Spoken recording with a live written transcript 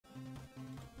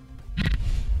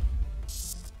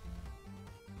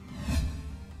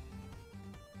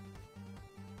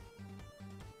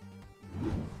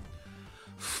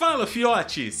Fala,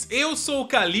 fiotes! Eu sou o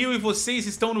Kalil e vocês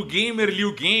estão no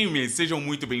Gamerllil Games. Sejam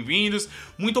muito bem-vindos,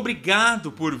 muito obrigado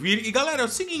por vir. E galera, é o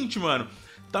seguinte, mano,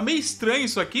 tá meio estranho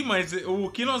isso aqui, mas o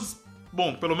que nós...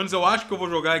 Bom, pelo menos eu acho que eu vou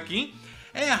jogar aqui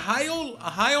é Hight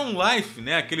On Life,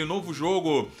 né? Aquele novo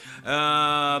jogo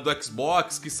do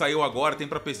Xbox que saiu agora, tem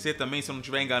pra PC também, se eu não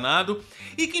estiver enganado.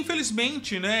 E que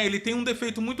infelizmente, né, ele tem um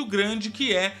defeito muito grande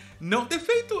que é... Não,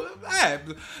 defeito...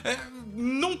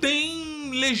 não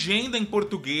tem legenda em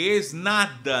português,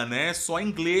 nada, né? Só em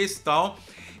inglês e tal.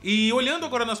 E olhando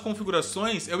agora nas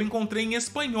configurações, eu encontrei em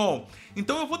espanhol.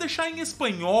 Então eu vou deixar em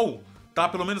espanhol, tá?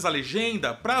 Pelo menos a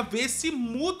legenda, pra ver se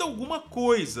muda alguma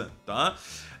coisa, tá?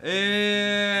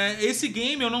 Esse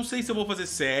game eu não sei se eu vou fazer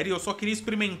série, eu só queria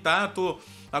experimentar,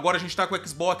 agora a gente tá com o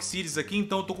Xbox Series aqui,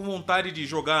 então eu tô com vontade de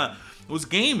jogar os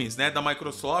games, né, da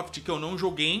Microsoft que eu não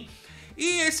joguei.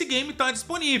 E esse game tá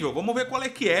disponível, vamos ver qual é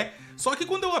que é. Só que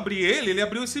quando eu abri ele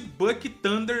abriu esse Buck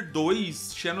Thunder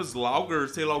 2 Slaughter,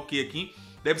 sei lá o que aqui.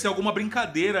 Deve ser alguma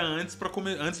brincadeira antes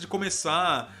de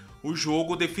começar o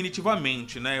jogo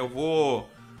definitivamente, né? Eu vou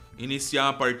iniciar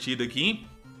a partida aqui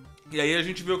e aí a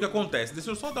gente vê o que acontece. Deixa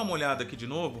eu só dar uma olhada aqui de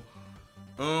novo.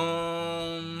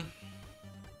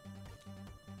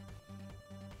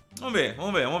 Vamos ver.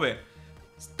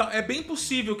 É bem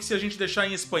possível que se a gente deixar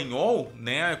em espanhol,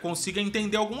 né, consiga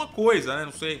entender alguma coisa, né?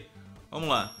 Não sei. Vamos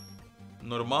lá.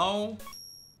 Normal.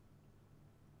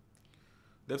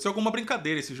 Deve ser alguma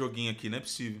brincadeira esse joguinho aqui, não é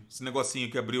possível. Esse negocinho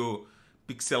que abriu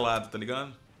pixelado, tá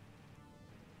ligado?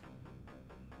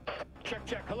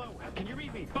 Check, hello. Can you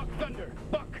read me? Buck Thunder.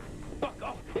 Buck,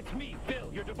 oh, it's me, Phil,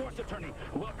 your divorce attorney.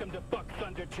 Welcome to Buck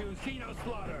Thunder 2, See No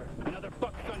Slaughter. Another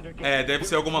Buck Thunder game. Deve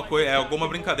ser alguma coisa, alguma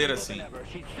brincadeira assim.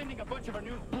 She's sending a bunch of her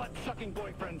new blood-sucking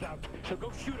boyfriends out. So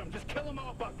go shoot them, just kill them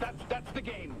all, Buck. That's the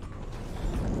game.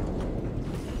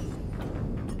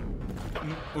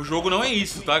 O jogo não é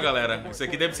isso, tá, galera? Isso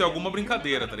aqui deve ser alguma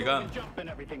brincadeira, tá ligado?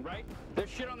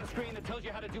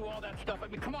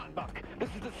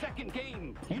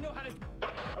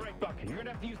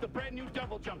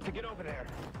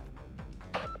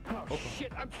 Oh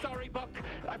shit, I'm sorry, Buck.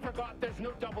 I forgot there's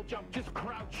no double jump, just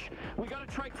crouch. We gotta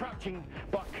try crouching,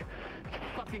 Buck.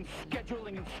 Fucking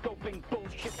scheduling and scoping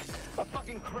bullshit. A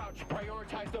fucking crouch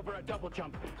prioritized over a double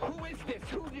jump. Who is this?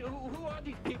 Who are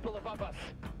these people above us?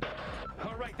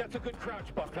 Alright, that's a good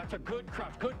crouch, Buck. That's a good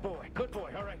crouch. Good boy,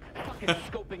 alright. Fucking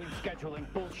scoping and scheduling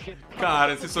bullshit.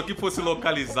 Cara, se isso aqui fosse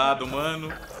localizado, mano.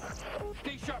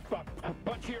 Stay sharp, Buck. A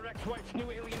bunch of your ex-wife's new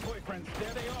alien boyfriends.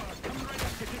 There they are. Coming right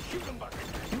at you. Just shoot them, Buck.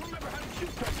 You remember how to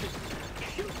shoot crouches.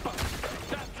 Shoot, Buck.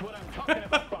 That's what I'm talking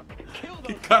about, Buck. Kill them.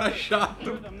 Que cara chato.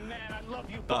 You're the man. I love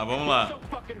you, Buck. Tá, vamos lá. So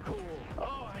fucking cool.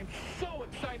 Oh, I'm so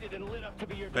excited and lit up to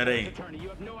be your Pera aí. attorney. You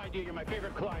have no idea you're my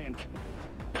favorite client.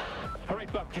 All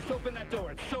right, Buck, just open that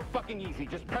door. It's so fucking easy.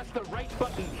 Just press the right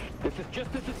button. This is just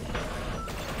as it's...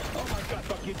 Oh my God,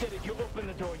 Buck, you did it. You opened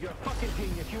the door. You're a fucking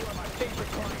genius. You are my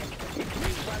favorite client. It's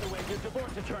me, by the way, your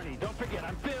divorce attorney. Don't forget,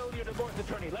 I'm Phil, your divorce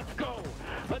attorney. Let's go.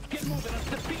 Let's get moving. Let's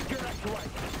defeat your ex-wife.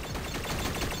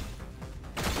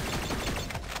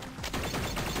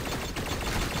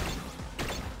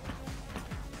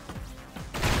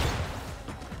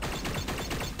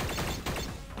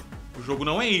 O jogo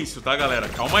não é isso, tá, galera?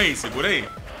 Calma aí, segura aí.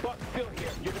 Buck, Phil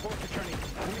here, your divorce attorney.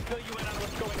 Let me fill you in on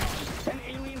what's going on. An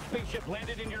alien spaceship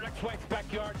landed in your ex-wife's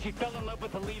backyard. She fell in love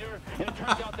with the leader, and it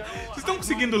turns out they're all... Vocês estão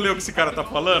conseguindo ler o que esse cara tá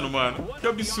falando, mano? Que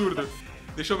absurdo.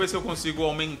 Deixa eu ver se eu consigo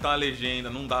aumentar a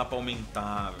legenda. Não dá pra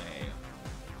aumentar, velho.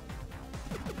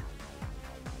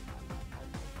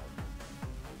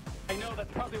 I know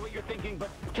that's probably what you're thinking, but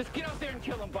just get out there and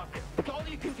kill him, Buck. It's all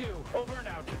you can do. Over and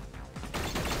out.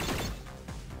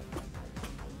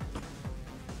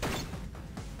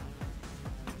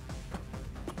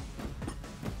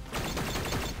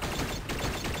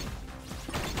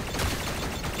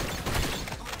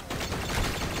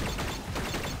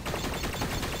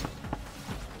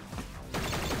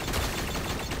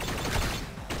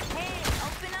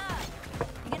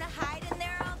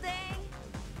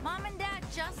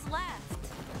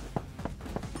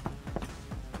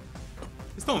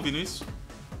 Estão ouvindo isso?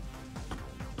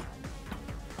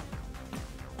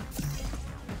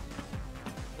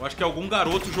 Eu acho que é algum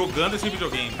garoto jogando esse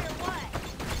videogame.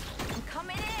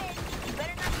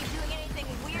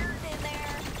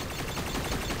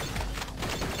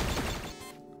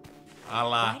 Ah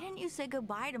lá. Why didn't you say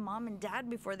goodbye to Mom and Dad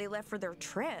before they left for their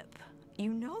trip?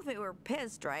 You know they were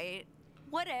pissed, right?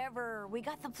 Whatever. We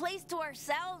got the place to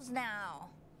ourselves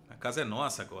now. A casa é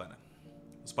nossa agora.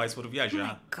 Os pais foram Oh my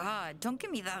viajar. God, don't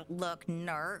give me that look,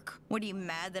 narc. What, are you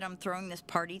mad that I'm throwing this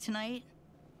party tonight?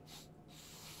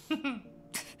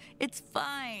 It's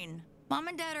fine. Mom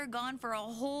and Dad are gone for a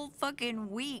whole fucking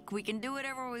week. We can do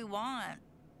whatever we want.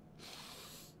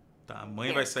 Tá, a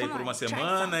mãe vai sair por uma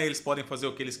semana, eles podem fazer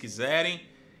o que eles quiserem.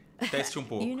 Teste um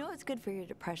pouco. You know it's good for your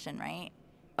depression, right?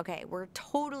 Okay, we're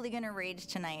totally gonna rage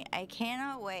tonight. I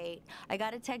cannot wait. I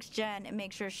gotta text Jen and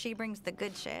make sure she brings the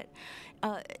good shit.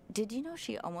 Did you know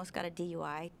she almost got a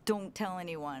DUI? Don't tell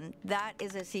anyone. That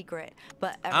is a secret.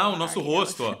 But o nosso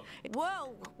rosto, ó.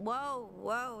 Whoa, whoa,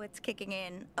 whoa, it's kicking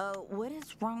in. What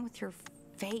is wrong with your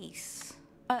face?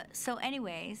 So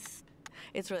anyways,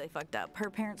 it's really fucked up. Her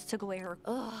parents took away her...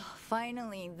 Ugh,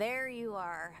 finally, there you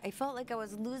are. I felt like I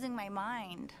was losing my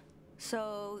mind.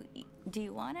 So, do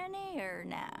you want any or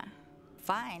nah?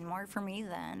 Fine, more for me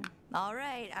then. All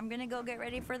right, I'm gonna go get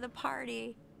ready for the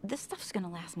party. This stuff's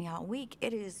gonna last me all week.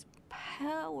 It is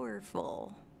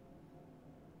powerful.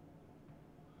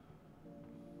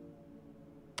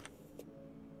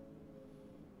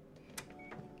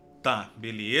 Tá,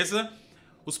 beleza.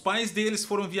 Os pais deles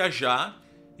foram viajar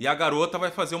e a garota vai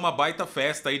fazer uma baita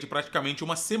festa aí de praticamente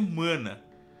uma semana.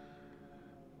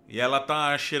 E ela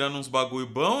tá cheirando uns bagulho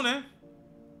bom, né?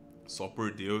 Só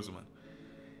por Deus, mano.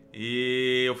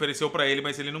 E ofereceu pra ele,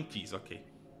 mas ele não quis, ok.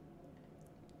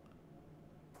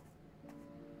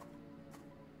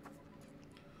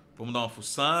 Vamos dar uma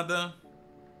fuçada.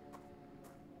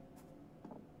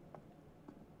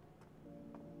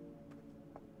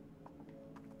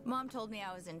 Mom told me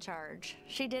I was in charge.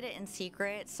 She did it in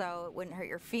secret, so it wouldn't hurt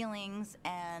your feelings,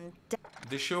 and...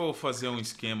 Deixa eu fazer um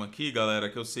esquema aqui, galera,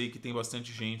 que eu sei que tem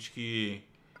bastante gente que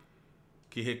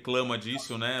reclama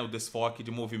disso, né? O desfoque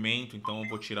de movimento, então eu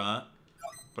vou tirar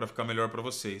pra ficar melhor pra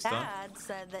vocês, tá? Dad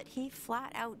said that he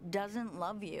flat out doesn't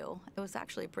love you. It was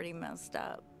actually pretty messed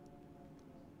up.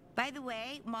 By the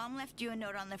way, Mom left you a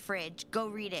note on the fridge. Go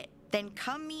read it. Then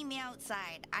come meet me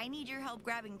outside. I need your help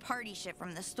grabbing party shit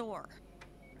from the store.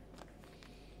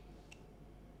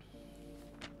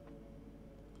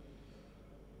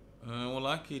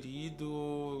 Olá,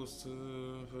 querido.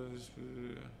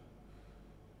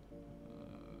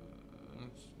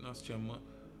 Nós te amamos.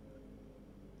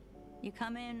 You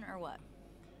come in or what?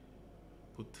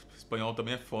 Puta, espanhol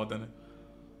também é foda, né?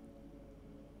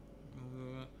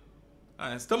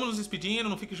 Estamos nos despedindo,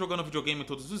 não fique jogando videogame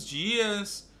todos os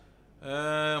dias.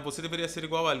 Você deveria ser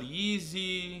igual a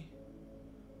Lizzie.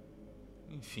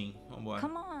 Enfim, vambora.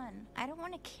 Come on, I don't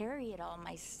want to carry it all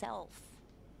myself.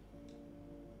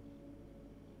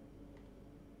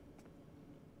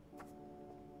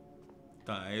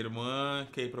 Tá, a irmã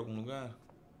quer ir pra algum lugar?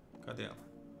 Cadê ela?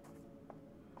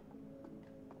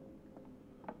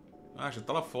 Já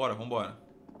tá lá fora, vambora.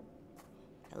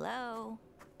 Hello?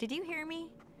 Did you hear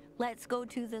me? Let's go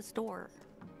to the store.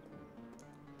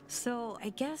 So,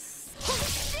 I guess... Holy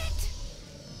shit!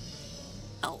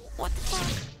 Oh, what the fuck?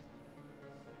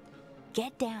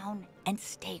 Get down and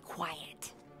stay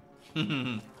quiet.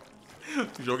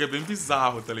 O jogo é bem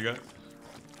bizarro, tá ligado?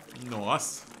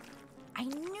 Nossa. I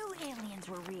knew aliens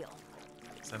were real.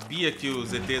 Sabia que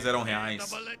os ETs eram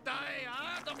reais.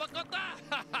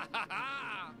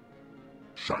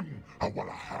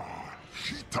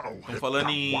 Estão falando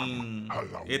em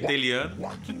eteliano.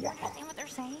 Can you understand what they're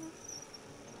saying?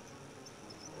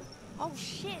 Oh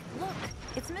shit, look,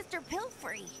 it's Mr.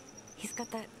 Pilfrey. He's got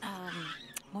that,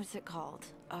 what's it called?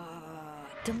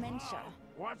 Dementia.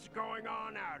 What's going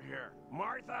on out here?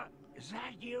 Martha, is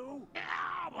that you?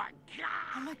 Oh my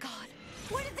god! Oh my god,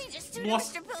 what did they just do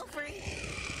Nossa. to Mr. Pilfrey?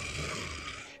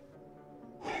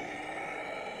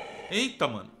 Eita,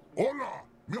 mano. Olá,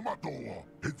 me matou.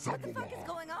 What the fuck is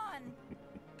going on?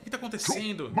 O que tá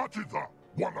acontecendo? Matiza,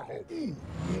 wanaho.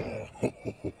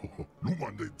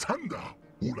 Lumande tanda,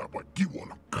 ula bagiwa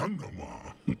la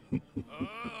kangama.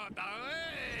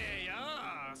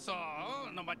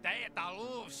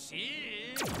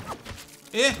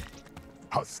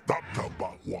 Hastata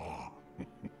bawa.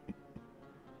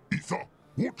 Isa,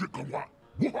 wujikawa,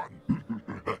 wuhan.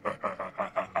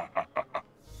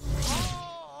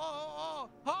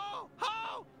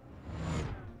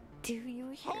 Do you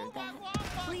hear that?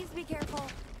 Please be careful.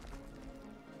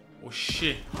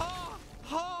 Oxê.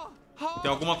 Tem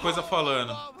alguma coisa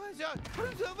falando.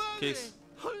 Que isso?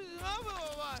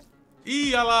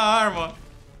 Ih, olha lá a arma.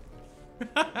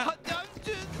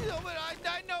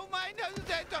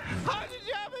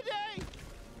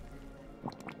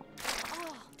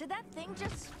 Did that thing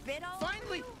just spit all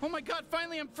Finally! Oh my god,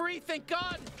 finally I'm free, thank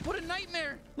God! What a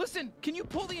nightmare! Listen, can you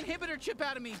pull the inhibitor chip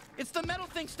out of me? It's the metal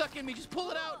thing stuck in me, just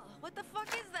pull it out! What the fuck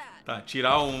is that? Tá,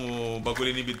 tirar o bagulho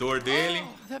inibidor dele.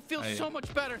 Oh, that feels Aí. so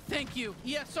much better, thank you.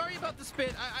 Yeah, sorry about the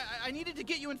spit. I needed to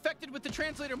get you infected with the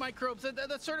translator microbes.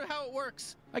 That's sort of how it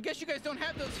works. I guess you guys don't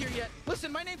have those here yet.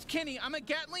 Listen, my name's Kenny. I'm a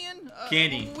Gatlian.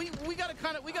 Kenny. We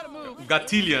gotta move.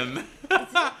 Gatillian.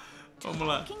 Vamos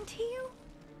lá. Talking to you?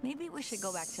 Maybe we should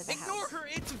go back to the Ignore house. her.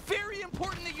 It's very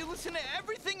important that you listen to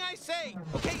everything I say.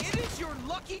 Okay, it is your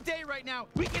lucky day right now.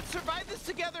 We can survive this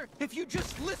together if you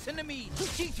just listen to me. Those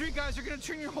G3 guys are gonna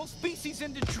turn your whole species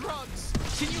into drugs.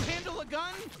 Can you handle a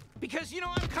gun? Because, you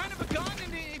know, I'm kind of a gun,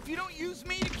 and if you don't use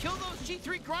me to kill those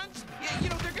G3 grunts, you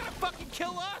know, they're gonna fucking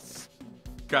kill us.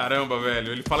 Caramba,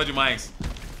 velho, ele fala demais.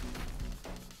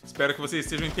 Espero que vocês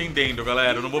estejam entendendo,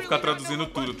 galera. Eu não vou ficar traduzindo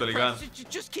tudo, tá ligado?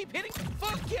 Just keep hitting.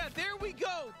 Fuck yeah, there we go.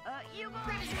 All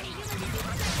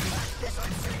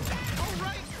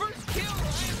right, first kill. I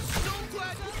am so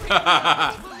glad you picked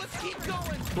up. Let's keep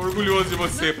going. Tô orgulhoso de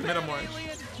você, primeira morte.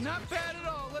 Not bad at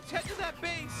all. Let's head to that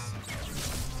base.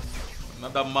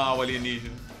 Nada mal,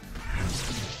 alienígena.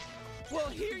 Well,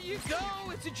 here you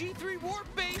go. It's a G3 warp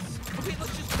base. Okay,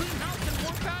 let's just clean house and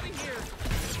warp out of here.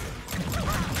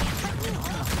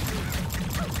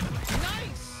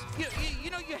 Nice! You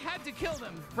know, you had to kill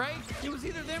them, right? It was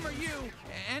either them or you,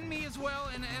 and me as well,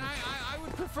 and I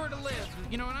would prefer to live.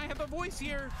 You know, and I have a voice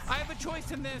here. I have a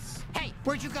choice in this. Hey,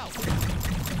 where'd you go?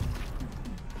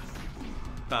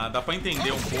 Tá, dá pra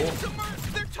entender um pouco.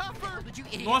 They're tougher.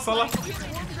 Nossa, lá.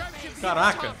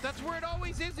 Caraca. That's where it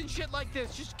always is in shit like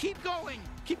this. Just keep going.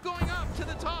 Keep going up to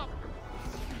the top.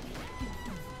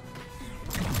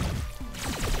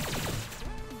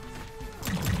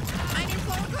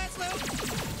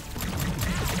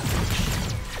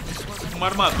 Uma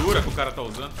armadura que o cara tá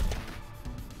usando.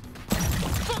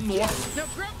 Nossa. Now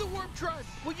grab the warp drive.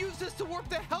 We'll use this to warp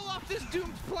the hell off this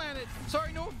doomed planet.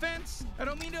 Sorry, no offense. I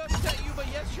don't mean to upset you, but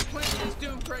yes, your planet is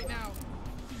doomed right now.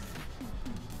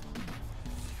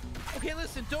 Okay,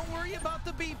 listen, don't worry about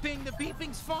the beeping. The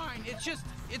beeping's fine.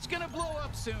 It's gonna blow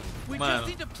up soon. We just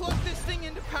need to plug this thing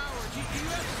into power. Do you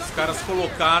have something? Os caras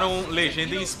colocaram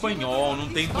legenda em espanhol,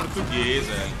 não tem em português,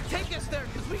 velho. Take us there,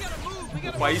 'cause we gotta move.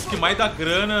 O país que mais dá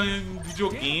grana em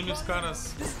videogame, os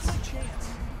caras.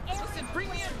 Listen, bring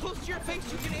me in close to your face.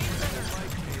 You can aim better.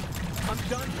 I'm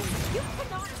done with you. You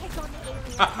cannot take on the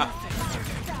alien.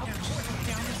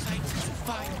 Down the sights.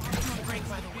 Fire. You're doing great,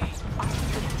 by the way.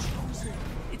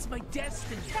 It's my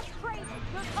destiny. That's crazy.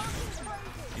 You're talking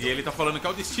crazy. E ele tá falando que é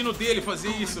o destino dele fazer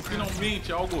isso,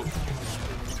 finalmente, algo...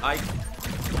 Ai...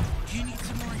 Do you need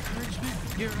some more encouragement?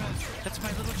 You're, that's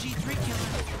my little G3 killer.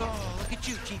 Oh, look at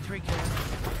you, G3 killer.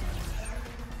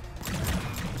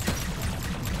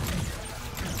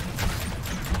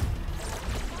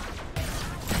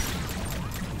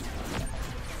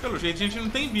 Pelo jeito a gente não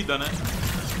tem vida, né?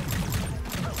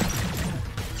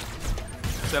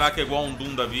 Será que é igual um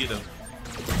Doom da vida?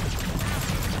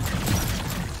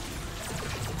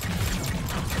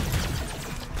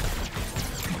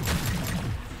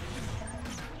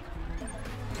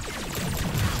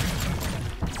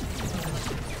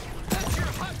 That's your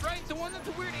hut, right? The one that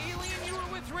the weird alien you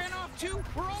were with ran off to?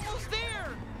 We're almost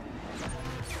there.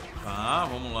 Tá,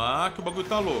 vamos lá, que o bagulho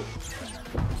tá louco.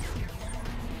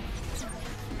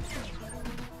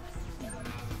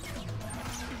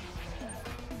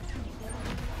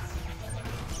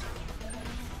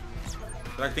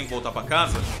 Será que tem que voltar pra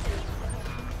casa?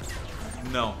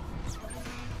 Não.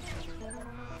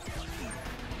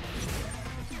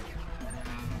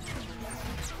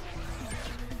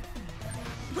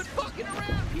 Quit fucking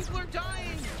around. People are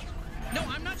dying. No,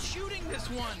 I'm not shooting this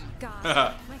one. God,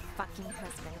 my fucking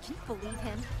husband. Can you believe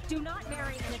him? Do not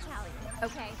marry an Italian.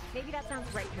 Okay, maybe that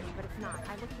sounds right for you, but it's not.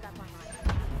 I looked it up online.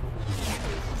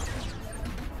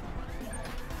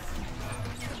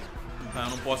 Tá, eu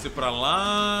não posso ir pra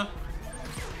lá.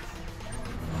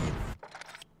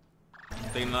 Não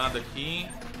tem nada aqui.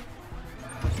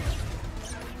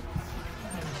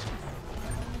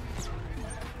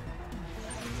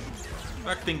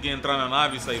 Será que tem que entrar na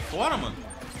nave e sair fora, mano?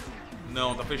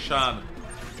 Não, tá fechado.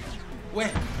 Ué?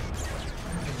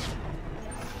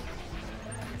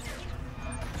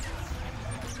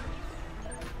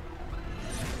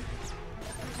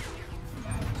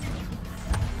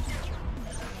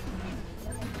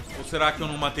 Ou será que eu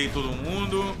não matei todo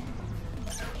mundo?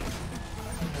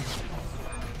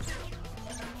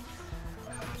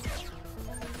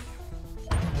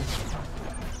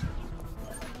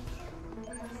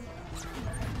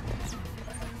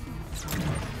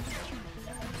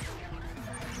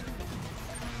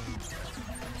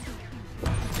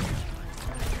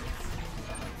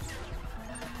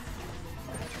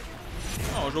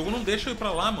 o jogo não deixa eu ir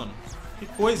pra lá, mano. Que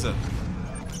coisa.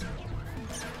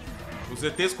 Os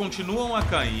ETs continuam a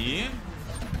cair.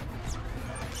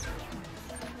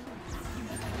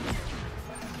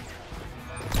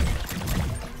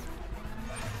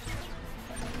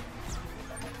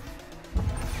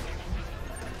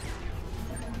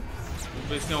 Vamos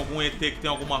ver se tem algum ET que tem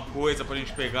alguma coisa pra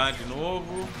gente pegar de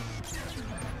novo.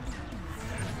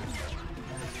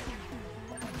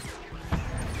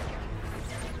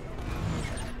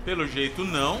 Pelo jeito,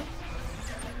 não.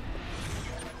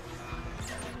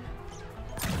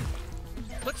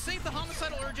 Let's save the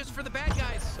homicidal urges for the bad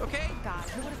guys, okay? God,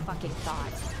 who would have fucking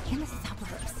thought? And this is how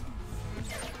it works.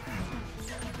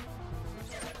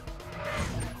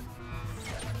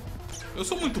 Eu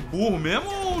sou muito burro mesmo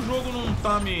ou o jogo não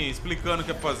tá me explicando o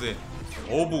que é pra fazer?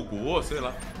 Ou bugou, sei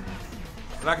lá.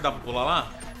 Será que dá pra pular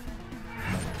lá?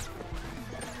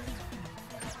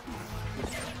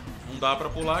 Não dá pra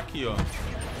pular aqui, ó.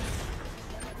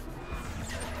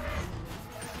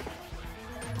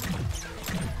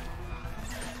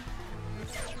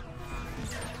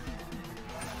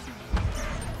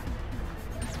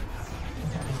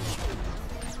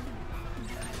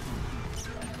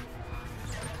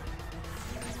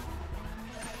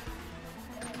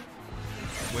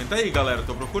 Aguenta aí, galera, eu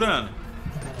tô procurando.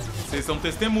 Vocês são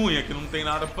testemunha que não tem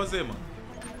nada pra fazer, mano.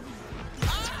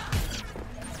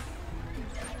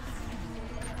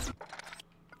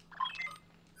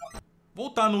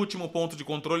 Voltar no último ponto de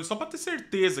controle só pra ter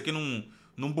certeza que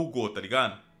não bugou, tá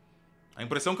ligado? A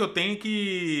impressão que eu tenho é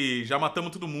que já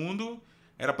matamos todo mundo,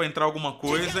 era pra entrar alguma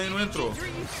coisa e não entrou.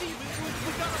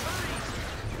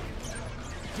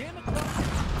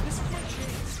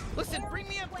 Listen, bring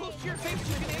me up close to your face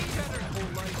so you can aim better.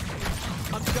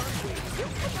 I'm done waiting. You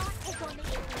cannot take on the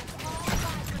aliens all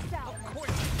by yourself. Of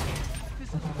course. This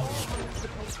is all I'm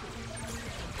supposed to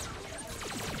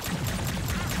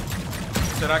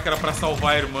do. Será que era pra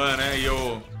salvar a irmã, né? E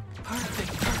eu...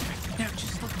 Perfect, perfect. Now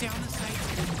just look down the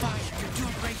sights and fire. You're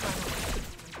doing great, by the way.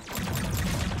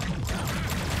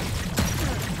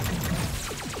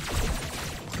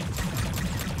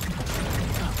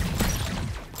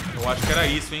 Eu acho que era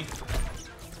isso, hein?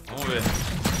 Vamos ver.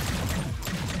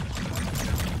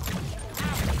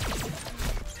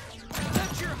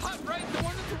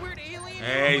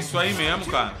 É isso aí mesmo,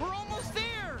 cara.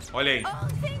 Olha aí. Oh,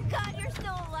 thank God you're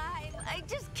still alive. I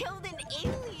just killed an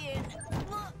alien.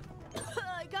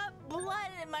 I got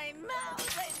blood in my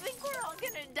mouth. I think we're all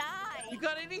gonna die. You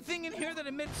got anything in here that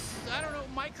emits, I don't know,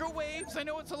 microwaves? I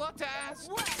know it's a lot to ask.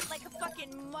 What, like a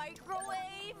fucking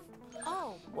microwave?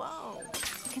 Oh, whoa.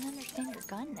 I can understand your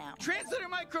gun now. Translator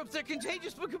microbes, they're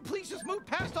contagious, but please just move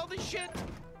past all this shit.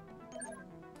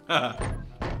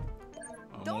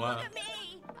 Don't look at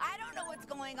me. I don't know what's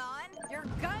going on. Your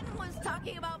gun was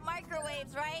talking about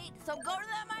microwaves, right? So go to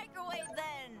the microwave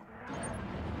then.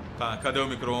 Tá, cadê o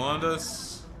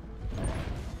micro-ondas?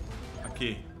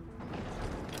 Aqui.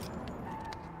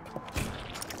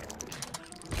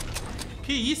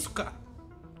 Que isso, cara?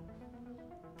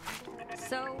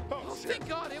 So, Oh, thank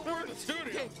God it worked.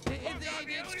 Okay,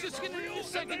 it's just gonna need a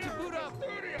second to boot up.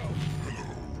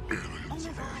 oh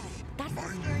my God, that's the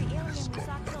scary alien we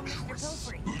saw kill Mr.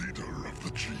 Pilfrey. Leader of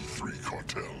the G3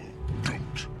 cartel.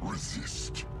 Don't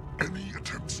resist. Any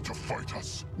attempts to fight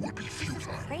us would be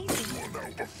futile. Crazy. You are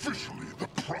now officially the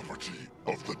property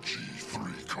of the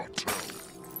G3 cartel.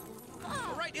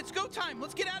 All right, it's go time.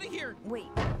 Let's get out of here. Wait,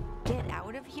 get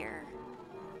out of here?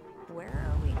 Where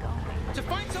are we going? To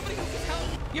find somebody who can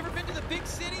help. You ever been to the big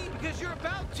city? Because you're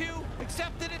about to,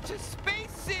 except that it's a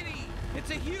space city. It's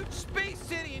a huge space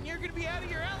city, and you're gonna be out of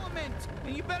your element.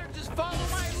 And you better just follow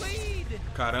my lead.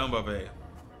 Caramba, velho.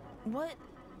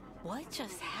 What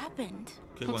just happened?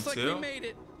 O que Looks like we aconteceu? made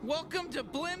it. Welcome to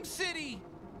Blim City.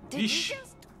 Did Ixi. you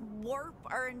just warp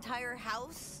our entire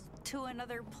house to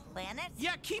another planet?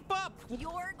 Yeah, keep up.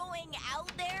 You're going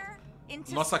out there?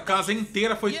 Into Nossa casa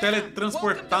inteira foi Yeah,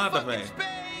 teletransportada, welcome to velho.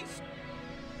 fucking space.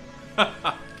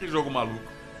 Que jogo maluco.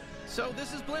 So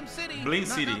this is Blim City. Blim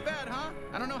Not City. bad, huh?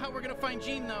 I don't know how we're gonna find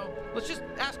Gene though. Let's just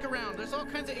ask around. There's all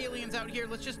kinds of aliens out here.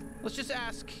 Let's just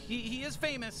ask. He is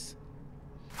famous.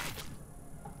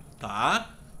 Tá.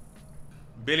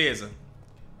 Beleza.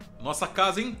 Nossa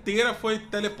casa inteira foi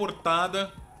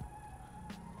teleportada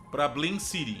pra Blim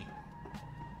City.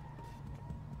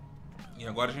 E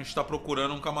agora a gente tá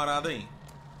procurando um camarada aí.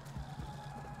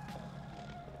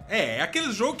 É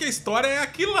aquele jogo que a história é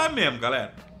aquilo lá mesmo,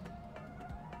 galera.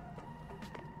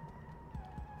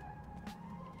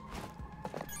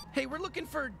 Hey, we're looking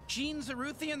for Gene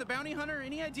Zaruthian, the bounty hunter.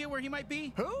 Any idea where he might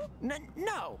be? Who?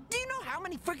 No. Do you know how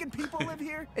many freaking people live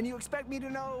here? And you expect me to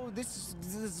know this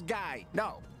guy?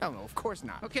 No, of course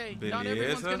not. Okay, not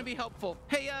everyone's gonna be helpful.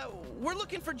 Hey, we're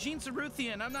looking for Gene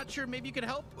Zaruthian. I'm not sure, maybe you could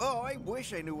help? Oh, I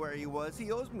wish I knew where he was.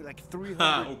 He owes me like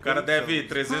 300. O cara deve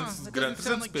 300 That doesn't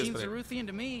sound like Gene pesos. Zaruthian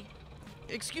to me.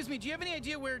 Excuse me, do you have any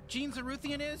idea where Gene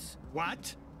Zaruthian is?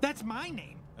 What? That's my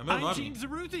name. É meu I'm nome. Gene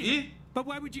Zaruthian. Ih, But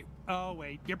why would you? Oh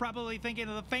wait, you're probably thinking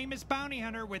of the famous bounty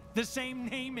hunter with the same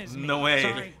name as me. Não é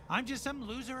Sorry, ele. I'm just some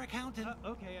loser accountant.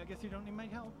 Okay, I guess you don't need my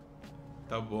help.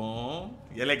 tá bom.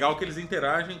 E é legal que eles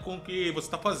interagem com o que você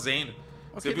tá fazendo.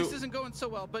 Você Okay, viu? this isn't going so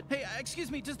well, but hey,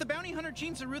 excuse me, does the bounty hunter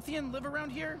Gene Zaruthian live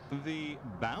around here? The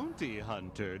bounty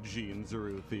hunter Gene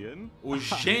Zaruthian. O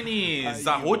Gene You must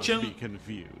Zaruthian be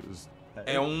confused.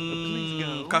 é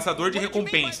um caçador de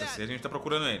recompensas. E a gente tá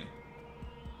procurando ele.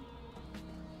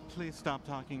 Please stop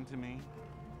talking to me.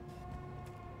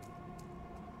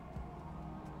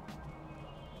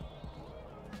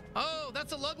 Oh,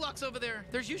 that's a lug locks over there.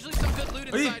 There's usually some good loot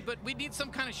inside, but we need some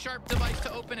kind of sharp device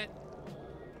to open it.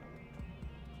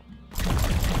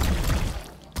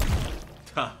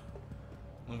 Tá.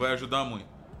 Não vai ajudar muito.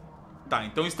 Tá,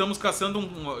 então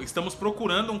estamos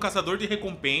procurando um caçador de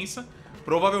recompensa.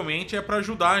 Provavelmente é pra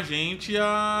ajudar a gente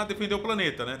a defender o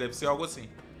planeta, né? Deve ser algo assim.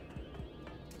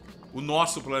 O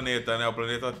nosso planeta, né? O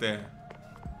planeta Terra.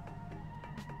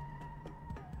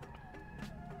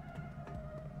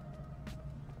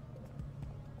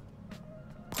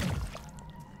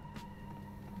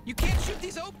 You can't shoot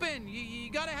these open.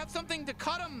 You gotta have something to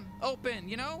cut them open,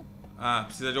 you know? Ah,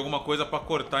 precisa de alguma coisa pra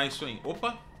cortar isso aí.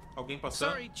 Opa, alguém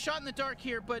passando. Sorry, shot in the dark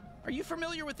here, but are you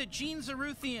familiar with the Gene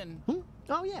Zaruthian?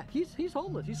 Oh yeah, he's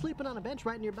homeless. He's sleeping on a bench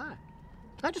right nearby.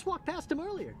 I just walked past him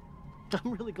earlier.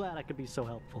 I'm really glad I could be so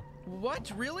helpful.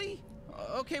 What? Really?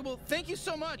 Okay, well, thank you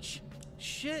so much.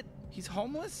 Shit, he's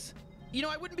homeless? You know,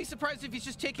 I wouldn't be surprised if he's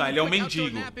just taking Ele é a quick outdoor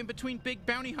mendigo. nap in between big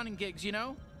bounty hunting gigs, you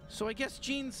know? So I guess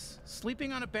Gene's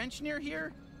sleeping on a bench near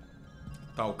here?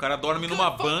 Tá, o cara dorme numa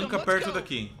banca perto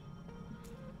daqui.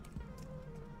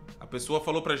 A pessoa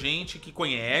falou pra gente que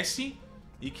conhece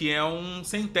e que é um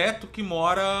sem-teto que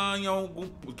mora em algum...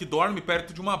 que dorme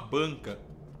perto de uma banca.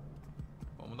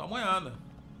 Vamos dar uma olhada.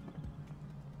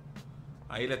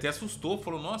 Aí ele até assustou,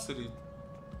 falou, nossa, ele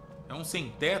é um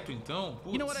sem-teto então?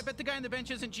 Putz. You know what, I bet the guy on the bench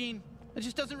isn't Gene. It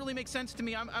just doesn't really make sense to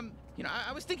me. You know,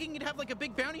 I was thinking you'd have like a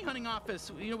big bounty hunting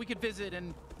office, you know, we could visit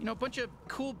and, you know, a bunch of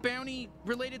cool bounty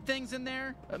related things in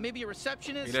there. Maybe a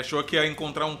receptionist. Ele achou que ia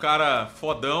encontrar um cara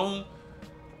fodão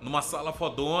numa sala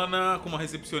fodona com uma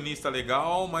recepcionista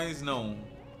legal, mas não.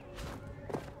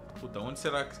 Puta, onde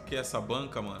será que é essa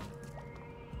banca, mano?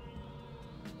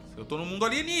 Eu tô no mundo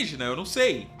alienígena, eu não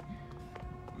sei.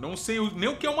 Não sei nem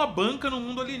o que é uma banca no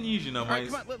mundo alienígena,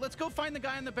 mas... Alright, come on, let's go find the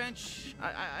guy on the bench.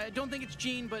 I don't think it's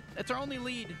Gene, but it's our only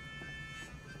lead.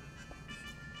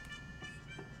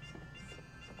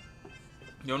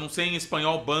 Eu não sei em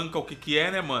espanhol banca o que é,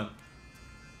 né, mano?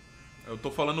 Eu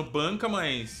tô falando banca,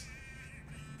 mas...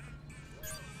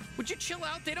 Would you chill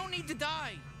out? They don't need to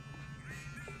die.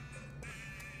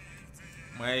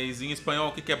 Mas em espanhol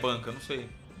o que é banca? Não sei.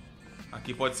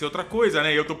 Aqui pode ser outra coisa,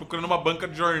 né? Eu tô procurando uma banca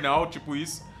de jornal, tipo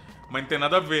isso. Mas não tem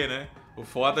nada a ver, né? O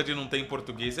foda de não ter em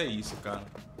português é isso, cara.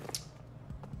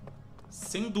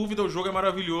 Sem dúvida o jogo é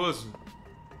maravilhoso.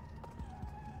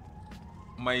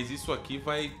 Mas isso aqui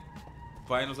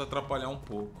vai nos atrapalhar um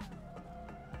pouco.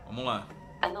 Vamos lá.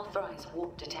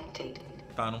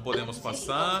 Tá, não podemos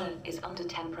passar.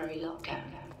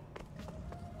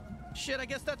 Shit, I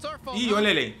guess that's our fault. Ih, olha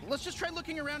ele. Let's just try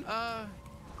looking around.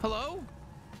 Hello?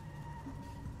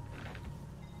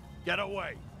 Get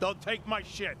away. Don't take my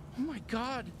shit. Oh my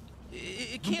god.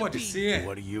 It Não can't pode be. ser.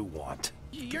 What do you want?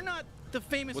 You're not the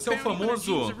famous Você é o bounty hunter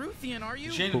famoso Gene Zaruthian, are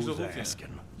you? Gene Who's Zaruthian.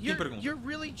 asking? Quem pergunta? You're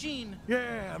really Gene.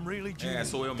 Yeah, I'm really Gene. É,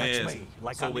 sou eu That's mesmo. me,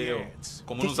 like Sou on the eu. ads.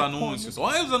 Como nos anúncios.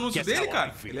 Olha os anúncios Guess dele, how cara.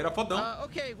 I feel. Ele era fodão.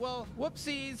 Okay, well,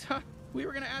 whoopsies. We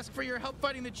were gonna ask for your help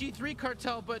fighting the G3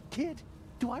 cartel, but... Kid,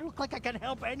 do I look like I can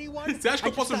help anyone? Você acha que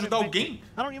eu posso ajudar alguém?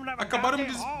 I don't even have a Acabaram de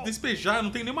goddamn home. despejar, eu não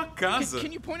tenho nenhuma casa.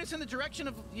 Can you point us in the direction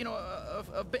of, you know,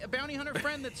 a bounty hunter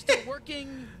friend that's still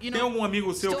working, you know? Tem algum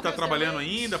amigo seu que still tá has their trabalhando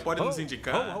legs? ainda? Pode nos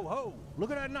indicar. Ho.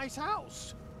 Look at that nice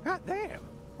house. God damn.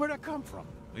 Where'd that come from?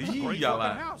 It's a Ih, great olha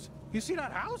fucking lá. house. You see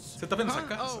that house? Você tá vendo essa Huh?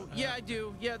 casa? Oh, yeah, I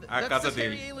do. Yeah, A that's casa this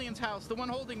hairy dele. alien's house, the one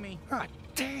holding me. God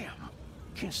damn.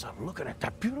 Can't stop looking at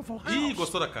that beautiful house. Ih,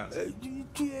 gostou da casa.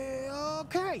 Yeah,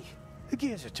 okay. The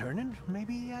gears are turning.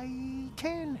 Maybe I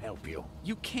can help you.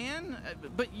 You can?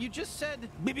 But you just said...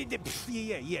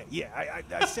 Yeah.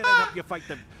 I said I'd help you fight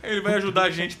the... Ele vai ajudar a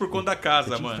gente por conta da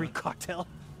casa, the mano. G3 cartel.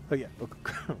 Oh, yeah.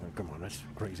 Come on, that's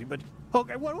crazy, but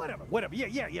okay, whatever.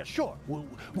 Yeah, sure.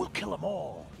 We'll kill them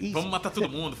all. Easy. Vamos matar todo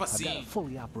mundo, I've got a facinho.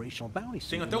 fully operational bounty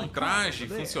suit Tenho in até my um car traje over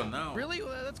there. funcional. Really?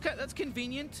 Well, that's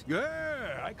convenient.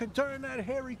 Yeah, I can turn that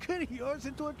hairy kid of yours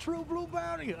into a true blue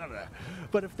bounty hunter.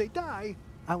 But if they die,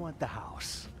 I want the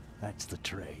house. That's the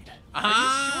trade. Are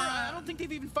you sure? I don't think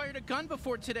they've even fired a gun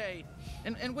before today.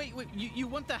 And wait, you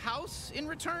want the house in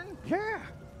return? Yeah.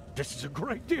 This is a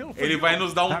great deal for Ele you. vai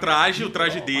nos dar um traje, o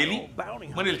traje Oh, dele. bounty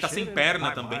Mano, ele tá sem hunter perna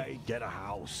shit, também. I might get a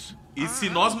house. E se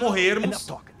nós Enough morrermos...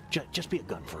 talking. Just be a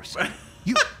gun for a second.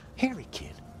 You, hairy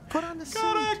kid, put on the suit.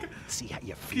 Caraca. See how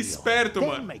you feel. Que esperto, Then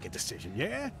mano. make a decision,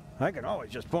 yeah? I can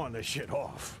always just pawn this shit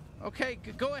off. Okay,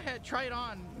 go ahead, try it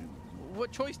on.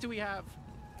 What choice do we have?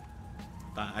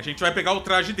 Tá, a gente vai pegar o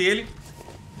traje dele.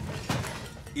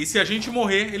 E se a gente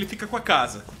morrer, ele fica com a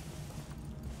casa.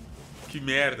 Que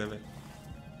merda, velho.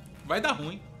 Vai dar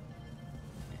ruim.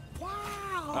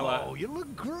 Wow, you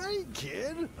look great,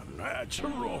 kid.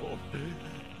 Natural.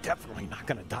 Definitely not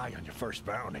gonna die on your first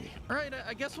bounty. All right,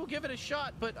 I guess we'll give it a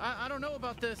shot, but I don't know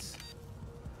about this.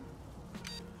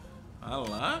 Ah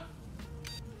lá.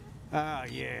 Ah,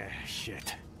 yeah,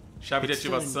 shit. Chave de It's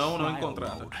still in ativação não trial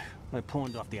encontrada. mode. I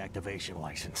pawned off the activation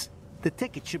license. The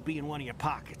ticket should be in one of your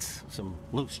pockets. Some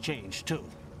loose change, too.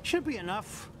 Should be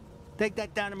enough. Take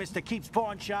that down to Mr. Keep's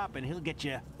pawn shop and he'll get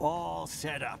you all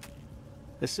set up.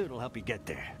 The suit will help you get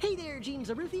there. Hey there, Gene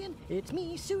Zaruthian. It's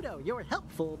me, Pseudo, your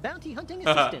helpful bounty hunting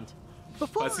assistant.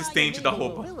 Before Assistente I da enable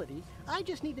roupa. mobility, I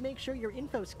just need to make sure your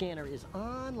info scanner is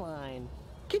online.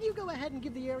 Can you go ahead and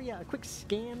give the area a quick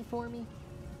scan for me?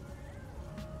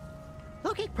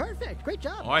 Okay, perfect. Great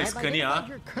job. Ó, I've escanear. identified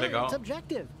your current Legal.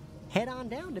 objective. Head on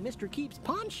down to Mr. Keep's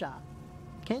pawn shop.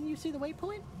 Can you see the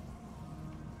waypoint?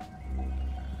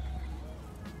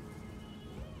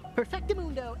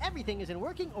 Perfectamundo, everything is in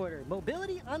working order.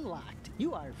 Mobility unlocked.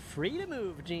 You are free to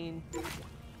move, Gene.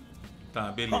 Tá,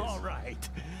 All beleza. right.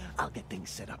 I'll get things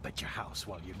set up at your house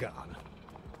while you're gone.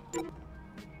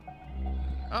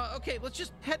 Okay, let's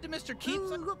just head to Mr. Keep's.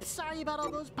 Ooh, oops, sorry about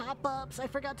all those pop-ups. I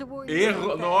forgot to warn you. Erro,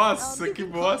 about that. nossa, you que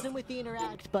can close bosta. them with the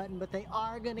interact button, but they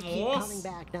are gonna keep Nossa. coming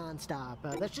back non-stop.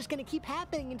 That's just gonna keep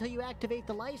happening until you activate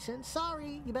the license.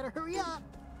 Sorry, you better hurry up.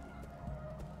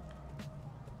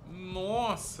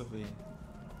 Nossa, velho.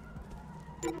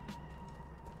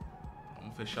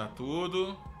 Vamos fechar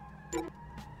tudo.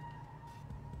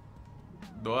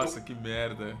 Nossa, que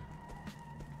merda.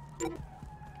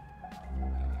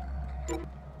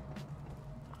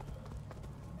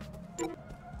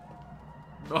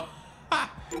 No-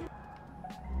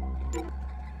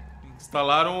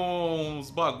 Instalaram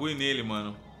uns bagulho nele,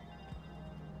 mano.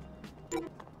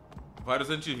 Vários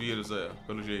antivírus,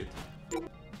 pelo jeito.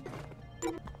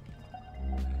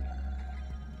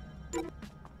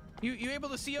 You able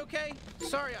to see okay?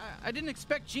 Sorry, I didn't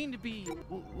expect Gene to be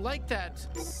like that.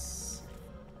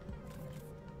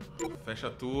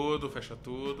 Fecha tudo, fecha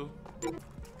tudo.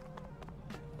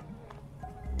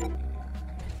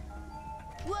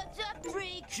 What's up,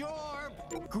 freak? Sure.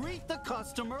 Greet the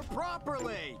customer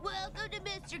properly. Welcome to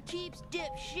Mr. Keep's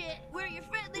dipshit. We're your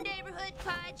friendly neighborhood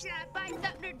pawn shop. Buy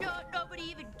something or don't, nobody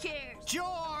even cares.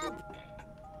 Sure.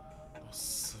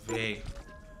 Nossa, véi.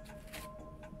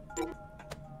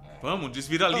 Vamos,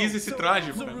 desviraliza esse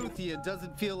traje, so cara. Zaruthian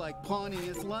doesn't feel like pawning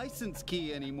his license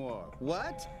key anymore.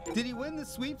 What? Did he win the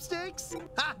sweepstakes?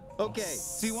 Ha! Okay,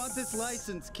 so you want this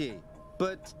license key.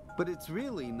 But it's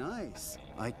really nice.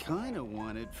 I kinda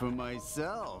want it for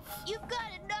myself. You've got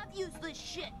enough useless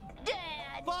shit,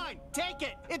 Dad. Fine, take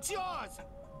it. It's yours.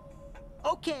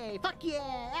 Okay, fuck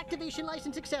yeah. Activation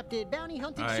license accepted. Bounty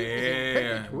hunting suit is in Aê,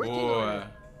 perfect working order.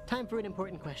 boa. Time for an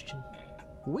important question.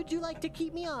 Would you like to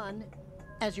keep me on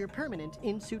as your permanent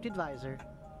in-suit advisor?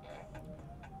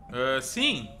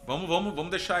 Sim, vamos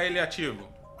deixar ele ativo.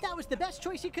 That was the best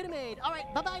choice you could have made. All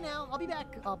right, bye-bye now. I'll be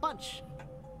back a bunch.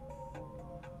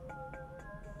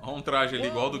 Olha um traje ali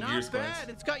igual Whoa, do Gears, not bad. parece.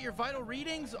 It's got your vital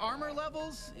readings, armor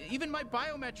levels, even my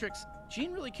biometrics.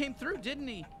 Gene really came through, didn't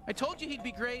he? I told you he'd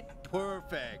be great.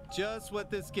 Perfect. Just what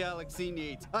this galaxy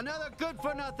needs. Another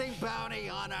good-for-nothing bounty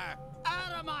hunter.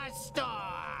 Out of my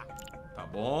store. Tá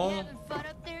You bom. having fun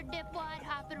up there, dipwad,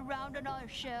 hopping around on our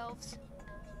shelves?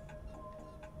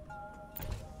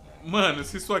 Mano,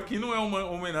 se isso aqui não é uma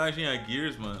homenagem a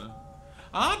Gears, mano.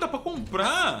 Ah, dá pra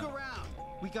comprar. Look around.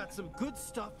 We got some good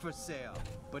stuff for sale,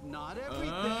 but not everything.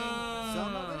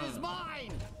 Some of it is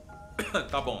mine.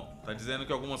 Tá bom, tá dizendo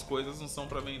que algumas coisas não são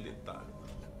pra vender, tá.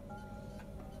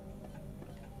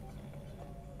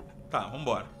 Tá,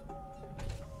 vambora.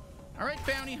 All right,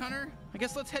 bounty hunter. I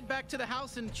guess let's head back to the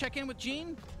house and check in with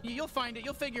Gene. You'll find it.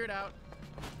 You'll figure it out.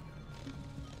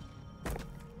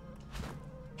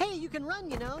 can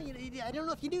run, you know. I don't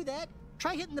know if you do that.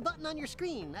 Try hitting the button on your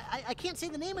screen. I can't say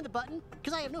the name of the button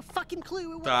because I have no fucking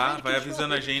clue. Tá, vai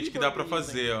avisando a gente que dá pra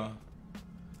fazer, ó.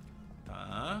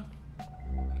 Tá.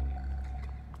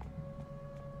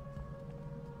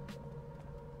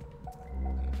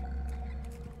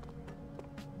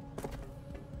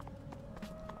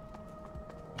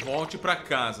 Volte pra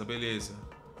casa, beleza.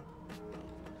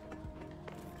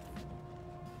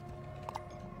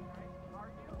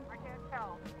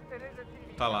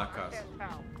 Tá lá a casa.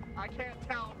 I can't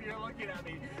tell if you're looking at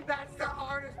me. That's the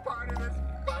hardest part of this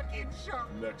fucking show.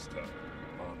 Next time,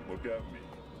 look at me.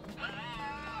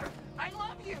 I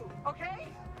love you, okay?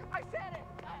 I said it.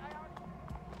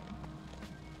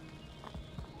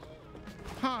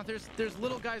 Huh, there's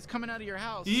little guys coming out of your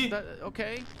house.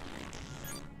 Okay.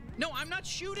 No, I'm not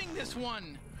shooting this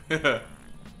one.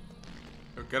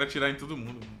 Eu quero atirar em todo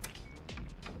mundo.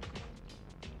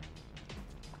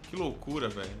 Que loucura,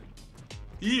 velho.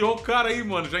 Ih, ó o cara aí,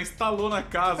 mano. Já instalou na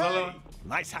casa. Hey,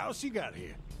 nice house you got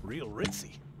here. Real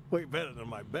ritzy. Way better than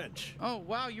my bench. Oh,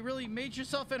 wow. You really made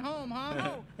yourself at home, huh?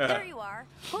 Oh, there you are.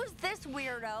 Who's this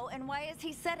weirdo, and why is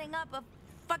he setting up a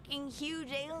fucking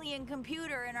huge alien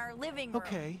computer in our living room?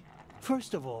 Okay.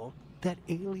 First of all, that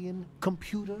alien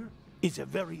computer is a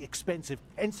very expensive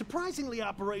and surprisingly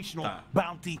operational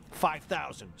Bounty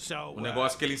 5000. So, o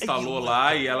negócio que ele instalou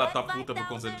lá e ela tá puta por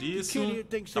conta disso.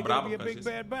 Tá brava por causa disso. Big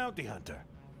bad bounty hunter.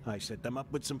 I set them up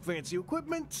with some fancy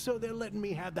equipment, so they're letting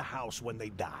me have the house when they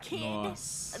die. Kid?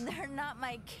 They're not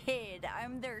my kid.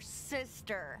 I'm their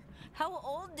sister. How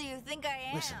old do you think I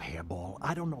am? Listen, Hairball,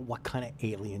 I don't know what kind of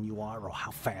alien you are or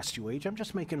how fast you age. I'm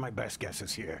just making my best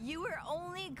guesses here. You were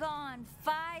only gone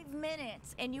 5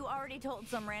 minutes, and you already told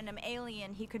some random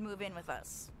alien he could move in with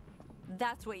us.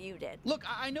 That's what you did. Look,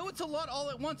 I know it's a lot all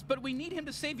at once, but we need him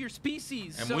to save your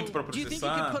species. É muito pra do you think you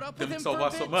can put up with him for a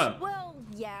bit? Well,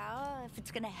 yeah, if it's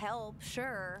gonna help,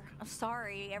 sure. I'm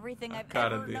sorry, everything I've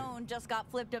ever known just got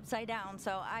flipped upside down,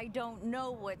 so I don't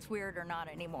know what's weird or not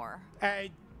anymore. I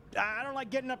don't like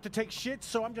getting up to take shit,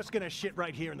 so I'm just gonna shit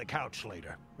right here in the couch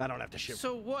later. I don't have to shit.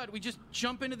 So what? We just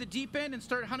jump into the deep end and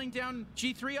start hunting down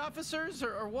G3 officers,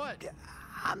 or what?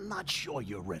 I'm not sure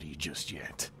you're ready just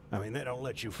yet. I mean, they don't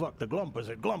let you fuck the glumpers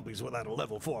at Glumpies without a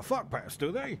level 4 fuck pass,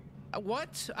 do they?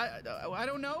 What? I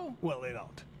don't know. Well, they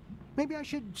don't. Maybe I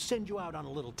should send you out on a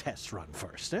little test run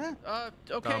first, eh?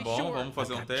 Okay, tá bom, sure. Vamos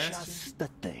fazer teste. Just the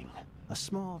thing. A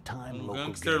small-time local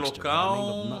gangster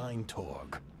local local.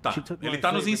 Tá, ele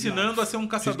tá nos ensinando a ser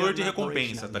caçador de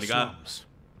recompensa, tá ligado?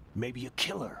 Maybe a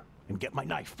killer and get my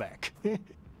knife back.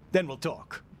 Then we'll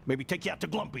talk. Maybe take you out to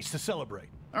Glumpies to celebrate.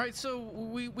 All right, so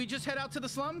we just head out to the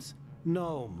slums?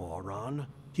 No, moron.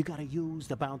 You gotta use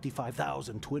the Bounty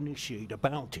 5000 to initiate a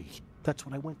bounty. That's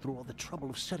what I went through all the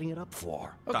trouble of setting it up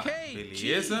for. Tá,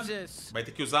 beleza. Vai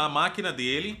ter que usar a máquina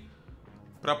dele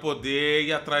pra poder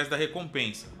ir atrás da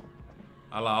recompensa.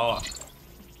 Olha lá, ó.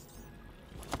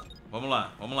 Vamos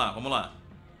lá, vamos lá, vamos lá.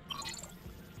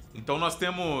 Então nós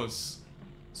temos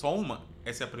só uma?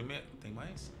 Essa é a primeira? Tem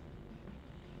mais?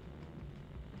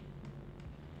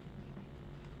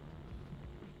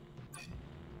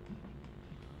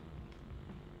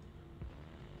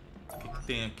 O que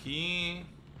tem aqui?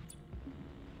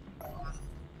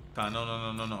 Tá,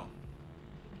 não.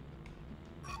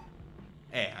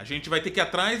 É, a gente vai ter que ir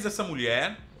atrás dessa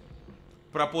mulher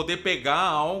pra poder pegar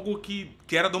algo que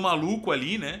era do maluco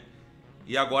ali, né?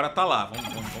 E agora tá lá.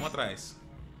 Vamos atrás.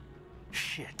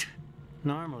 Shit.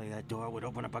 Normally that door would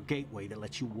open up a gateway that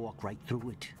lets you walk right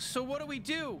through it. So what do we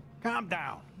do? Calm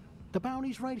down. The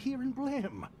bounty's right here in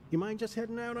Blim. You mind just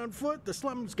heading out on foot? The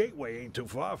slums gateway ain't too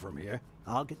far from here.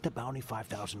 I'll get the Bounty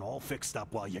 5000 all fixed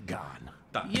up while you're gone.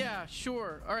 Tá. Yeah,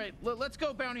 sure. All right, let's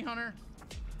go, Bounty Hunter.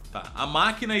 Tá, a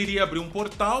máquina iria abrir um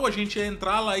portal, a gente ia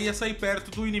entrar lá e ia sair perto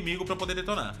do inimigo pra poder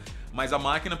detonar. Mas a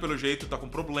máquina, pelo jeito, tá com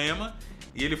problema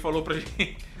e ele falou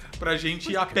pra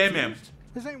gente ir a pé mesmo.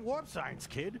 This ain't warp science,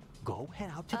 kid. Go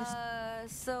head out to the...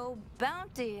 So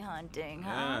bounty hunting, huh?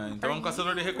 Ah, então é um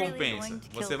caçador de recompensa.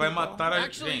 Você vai matar a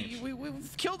gente. Actually,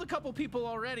 we've killed a couple people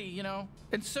already, you know.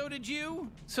 And so did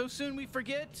you. So soon we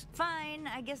forget. Fine,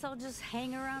 I guess I'll just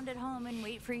hang around at home and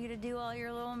wait for you to do all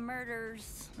your little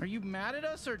murders. Are you mad at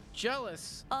us or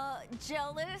jealous?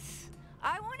 Jealous?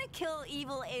 I want to kill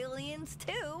evil aliens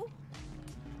too.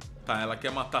 Tá, ela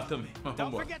quer matar também.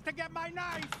 Don't forget to get my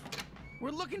knife. We're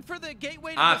looking for the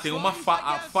gateway to Ah, the tem uma a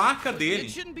faca dele.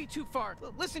 It shouldn't be too far.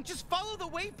 Listen, just follow the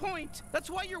waypoint. That's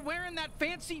why you're wearing that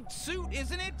fancy suit,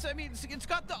 isn't it? I mean, it's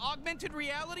got the augmented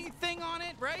reality thing on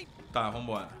it, right? Tá,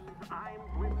 vambora.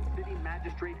 I'm with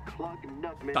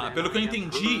Tá, pelo que eu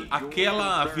entendi,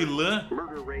 aquela vilã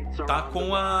tá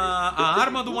com a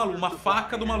arma do maluco, uma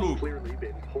faca do maluco.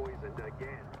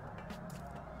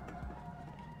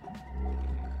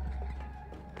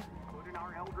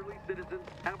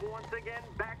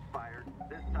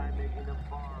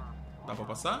 Dá pra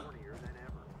passar?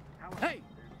 Hey,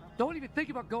 don't even think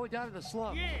about going down to the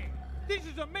slum. Yeah, this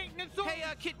is a maintenance zone. Hey,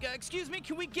 kid, excuse me,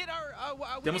 can we get our...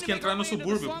 Temos que entrar no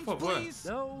subúrbio, por favor.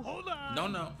 No. Hold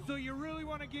on. Não. So you really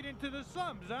want to get into the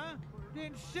slums, huh?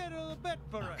 Then settle a bet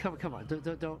for us. Come on,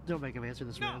 don't make him answer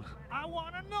this, man. No, I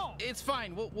want to know. It's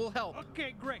fine, we'll help.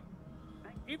 Okay, great.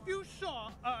 If you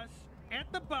saw us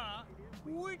at the bar,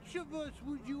 which of us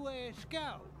would you ask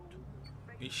out?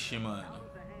 Ixi, mano.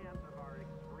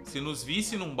 Se nos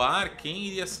visse num bar, quem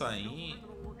iria sair?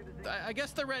 I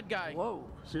guess the red guy. Whoa,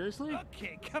 seriously?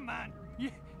 Okay, come on.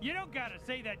 You don't gotta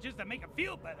say that just to make him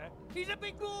feel better. He's a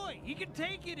big boy. He can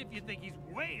take it if you think he's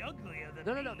way uglier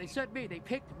than me. No, they said me. They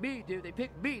picked me, dude. They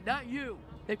picked me, not you.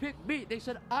 They picked me. They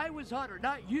said I was hotter,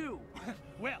 not you.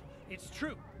 Well, it's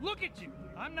true. Look at you.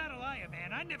 I'm not a liar,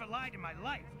 man. I never lied in my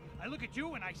life. I look at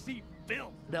you and I see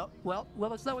filth. No, well,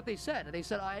 that's not what they said. They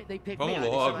said they picked me. Vamos They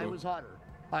logo. said I was hotter.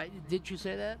 Didn't you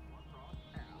say that?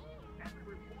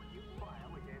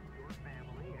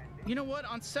 You know what,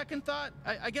 on second thought,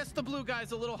 I guess the blue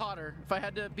guy's a little hotter, if I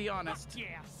had to be honest.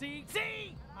 Yeah, see?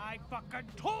 I fucking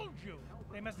told you.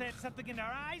 They must have something in their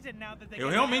eyes and now that they... Eu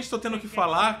realmente tô tendo que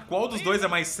falar qual dos dois é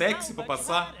mais sexy pra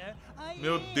passar.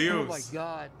 Meu Deus.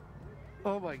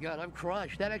 Oh my God, I'm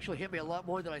crushed. That actually hit me a lot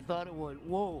more than I thought it would.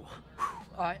 Whoa.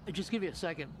 Just give me a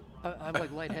second. I'm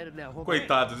like lightheaded now.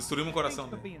 Coitado, destruímos o coração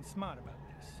dele. Being smart about this.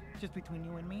 Just between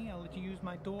you and me, I'll let you use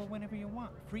my door whenever you want.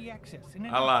 Free access.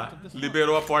 Ah lá,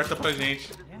 liberou a porta pra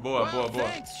gente. Boa.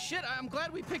 Thanks. Shit, I'm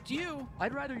glad we picked you.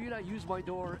 I'd rather you not use my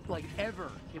door, like,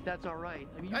 ever, if that's all right.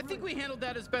 I mean, I think we handled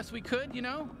that as best we could, you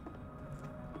know?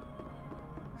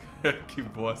 Que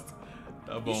bosta.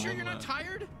 Tá bom, you sure you're not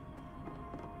tired?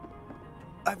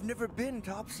 I've never been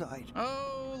topside.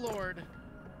 Oh, Lord.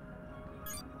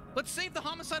 Let's save the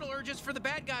homicidal urges for the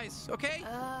bad guys, okay?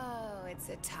 Oh, it's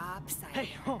a topside. Hey,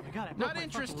 oh my God, I'm not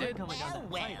interested. Well,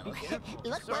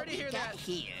 look Sorry what to we hear got that.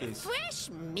 here. Fresh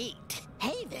meat.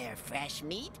 Hey there, fresh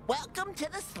meat. Welcome to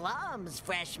the slums,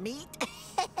 fresh meat.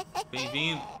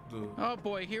 Bem-vindo. Oh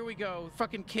boy, here we go.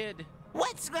 Fucking kid.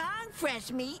 What's wrong,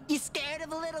 fresh meat? You scared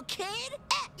of a little kid?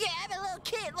 Yeah, I'm a little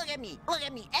kid. Look at me.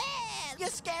 You're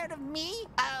scared of me?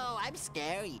 Oh, I'm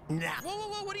scary. Nah.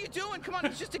 Whoa, what are you doing? Come on,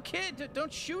 he's just a kid.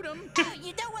 Don't shoot him.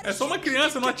 You don't want É só uma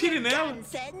criança, não atire nela.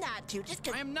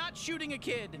 I am not shooting a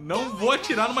kid. Não vou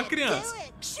atirar numa criança.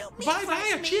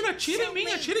 Vai, atira em mim.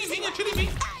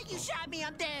 You shot me,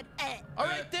 I'm dead. All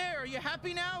right, there. Are you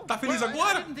happy now? Tá feliz I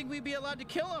agora? didn't think we'd be allowed to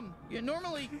kill him.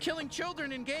 Normally, killing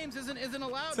children in games isn't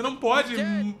allowed. Você não pode.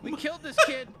 We killed this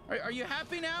kid. Are you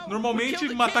happy now? Normalmente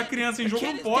matar criança em jogo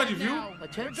não pode, viu?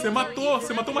 Você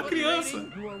matou uma criança.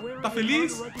 Tá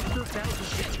feliz?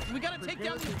 We gotta take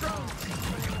down these drones.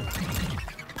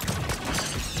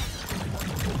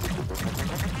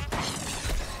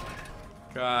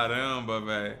 Caramba,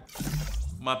 velho.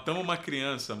 Matamos uma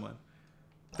criança, mano.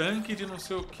 Tanque de não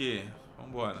sei o que.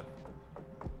 Vambora.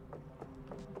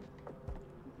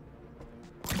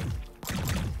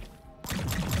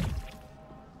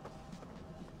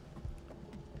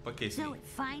 Okay, so it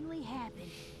finally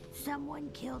happened. Someone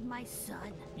killed my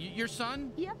son. Your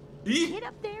son? Yep. Kid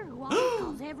up there who always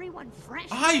calls everyone fresh.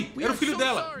 Ai, era o filho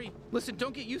dela. Sorry. Listen,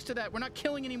 don't get used to that. We're not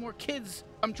killing any more kids.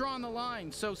 I'm drawing the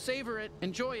line, so savor it,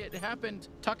 enjoy it. It happened.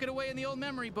 Tuck it away in the old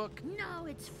memory book. No,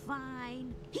 it's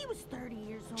fine. He was 30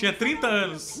 years old. Tinha 30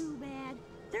 anos. Too bad.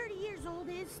 30 years old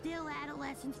is still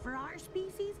adolescence for our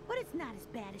species, but it's not as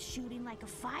bad as shooting like a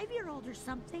 5-year-old or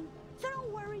something. So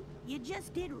don't worry, you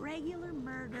just did regular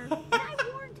murder. And I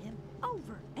warned him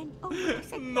over and over. I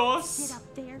said, don't sit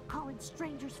up there calling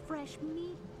strangers fresh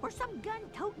meat, or some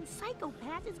gun-toting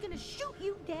psychopath is gonna shoot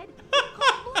you dead in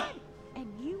cold blood. And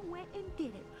you went and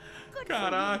did it. Good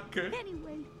Caraca. for you.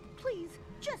 Anyway, please,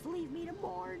 just leave me to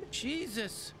mourn.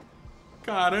 Jesus.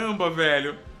 Caramba,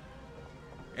 velho.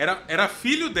 Era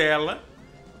filho dela,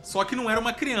 só que não era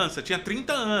uma criança, tinha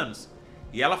 30 anos.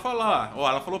 E ela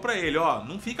falou pra ele,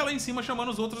 não fica lá em cima chamando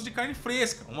os outros de carne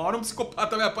fresca. Uma hora um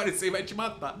psicopata vai aparecer e vai te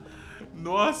matar.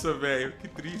 Nossa, velho, que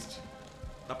triste.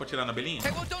 Dá pra tirar na belinha?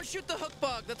 Hey, well, don't shoot the hook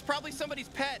bug. That's probably somebody's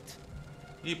pet.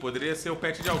 Ih, poderia ser o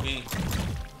pet de alguém.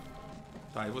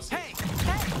 Tá, e você? Hey,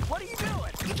 what are you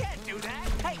doing? You can't do that.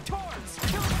 Hey, Torrance,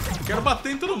 Quero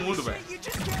bater em todo mundo, velho.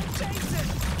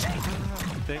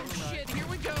 Shit, here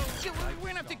we go. We're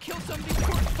gonna have to kill some of these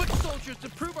poor foot soldiers to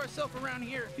prove ourselves around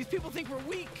here. These people think we're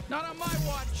weak. Not on my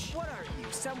watch. What are you,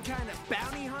 some kind of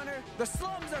bounty hunter? The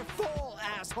slums are full,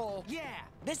 asshole. Yeah,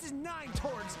 this is Nine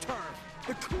Torg's turf.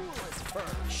 The coolest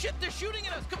turf. Shit, they're shooting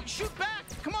at us. Come, shoot back.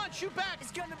 Come on, shoot back.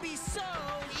 It's gonna be so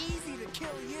easy to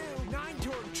kill you. Nine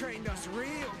Torg trained us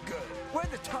real good. We're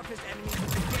the toughest enemies in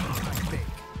the game, I think.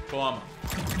 Toma.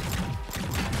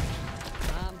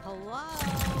 Hello?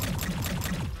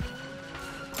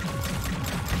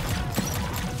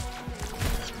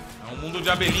 É um mundo de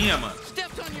abelhinha, mano.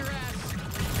 Stepped on your ass.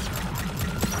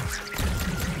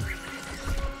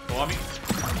 Tome.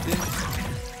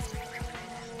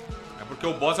 É porque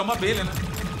o boss é uma abelha, né?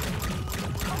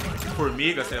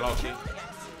 Formiga, sei lá o quê.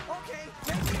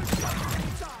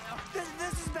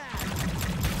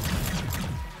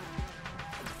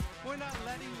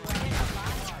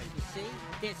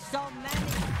 There's so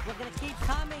many. We're gonna keep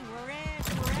coming. We're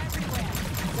everywhere.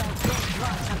 So good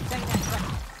luck. I'm saying that.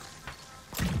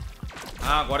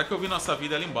 Ah, agora que eu vi nossa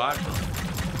vida ali embaixo.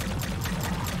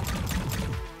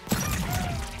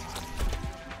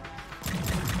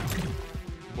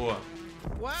 Boa.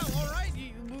 Wow, all right.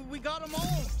 We got them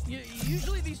all.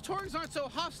 Usually these Torgs aren't so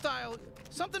hostile.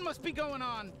 Something must be going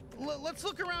on. Let's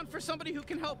look around for somebody who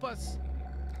can help us.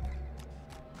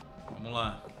 Vamos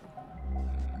lá.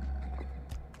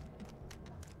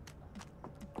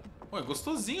 Ué,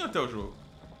 gostosinho até o jogo.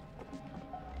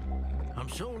 I'm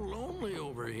so lonely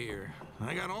over here.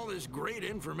 I got all this great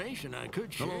information I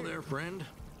could share. Hello there, friend.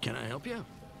 Can I help you?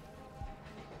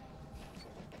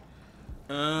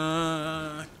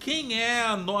 Quem é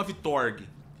a 9 Torg?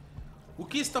 O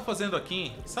que está fazendo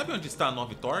aqui? Sabe onde está a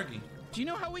 9 Torg? Do you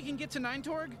know how we can get to Nine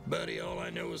Torg? Buddy, all I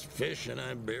know is fish, and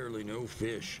I barely know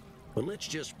fish. But let's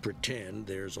just pretend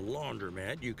there's a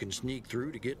laundromat you can sneak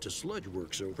through to get to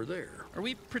Sludgeworks over there. Are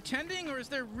we pretending, or is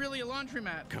there really a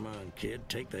laundromat? Come on, kid,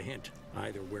 take the hint.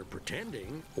 Either we're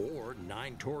pretending, or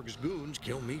Nine Torg's goons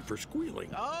kill me for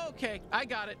squealing. Oh, okay, I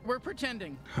got it. We're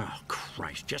pretending. Oh,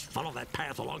 Christ, just follow that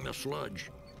path along the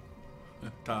sludge.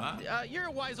 Tá. You're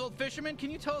a wise old fisherman. Can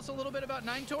you tell us a little bit about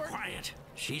Nine Torg? Quiet.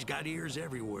 She's got ears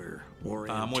everywhere. Or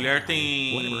A mulher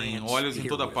tem olhos em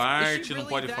toda parte, não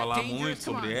pode falar muito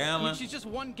sobre ela. She's just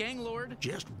one gang lord.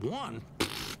 Just one?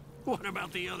 What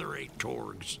about the other 8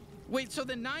 Torgs? Wait, so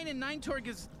the 9 in Nine Torg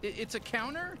it's a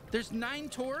counter? There's 9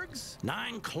 Torgs?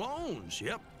 9 clones,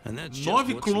 yep. And that's just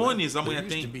 9 what's clones left. a mulher There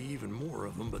used to tem. be even more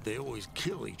of them, but they always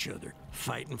kill each other,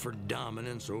 fighting for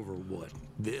dominance over what?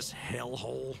 This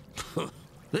hellhole?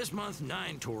 This month,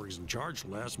 9 Torgs in charge.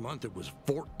 Last month, it was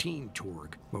 14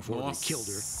 Torg before they killed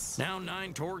her. Now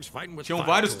 9 Torgs fighting with 5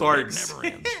 vários Torg. Torgs. It never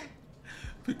ends.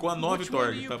 Ficou a 9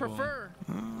 Torg, tá bom. Prefer?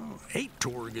 8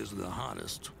 Torg is the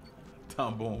hottest.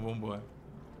 Tá bom, vambora.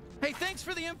 Hey, thanks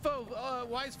for the info,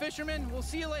 wise fisherman. We'll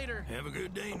see you later. Have a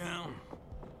good day now.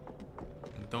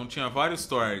 Então tinha vários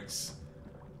Torgs.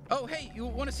 Oh, hey, you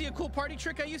want to see a cool party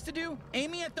trick I used to do? Aim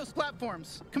me at those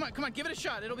platforms. Come on, give it a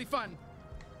shot. It'll be fun.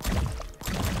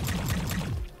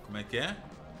 Como é que é?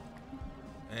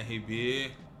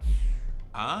 RB.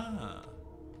 Ah!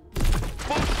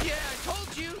 Fuck yeah, I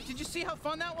told you! Did you see how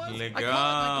fun that was? Legal. I call it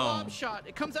my glob shot.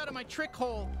 It comes out of my trick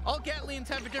hole. All Gatlians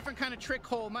have a different kind of trick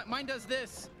hole. Mine does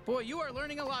this. Boy, you are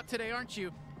learning a lot today, aren't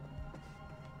you?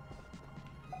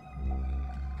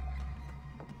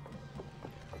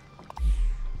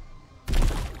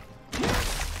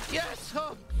 Yes!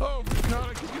 Oh my god,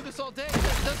 I could do this all day.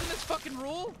 Doesn't this fucking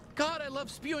rule? God, I love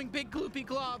spewing big gloopy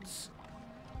globs.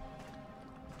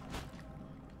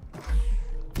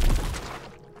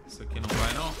 Isso aqui não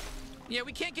vai, não? Yeah,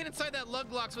 we can't get inside that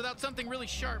lug locks without something really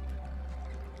sharp.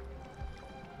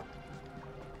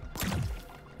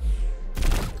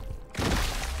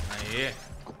 Aê!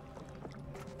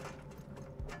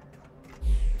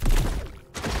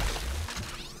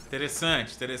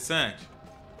 Interessante, interessante.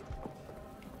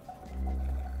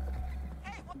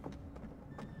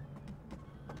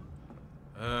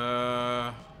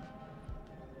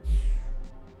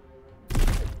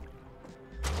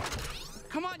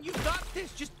 Come on, you got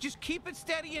this. Just keep it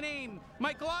steady and aim.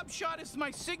 My glob shot is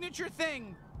my signature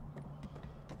thing.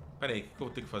 Pera aí, o que eu vou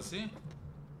ter que fazer?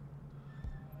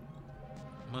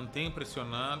 Mantenha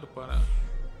pressionado para...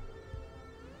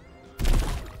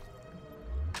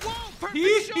 Whoa,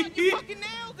 perfect shot! You fucking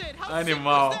nailed it! How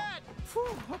Animal. sick was that?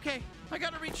 Whew, okay, I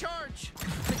gotta recharge.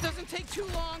 It doesn't take too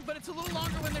long, but it's a little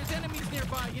longer when there's enemies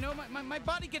nearby, you know? My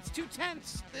body gets too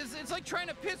tense. It's like trying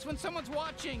to piss when someone's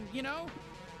watching, you know?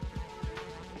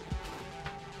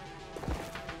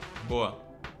 Boa.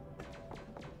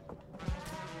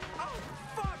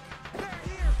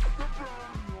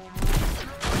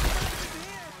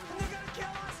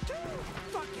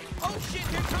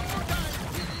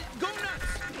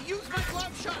 my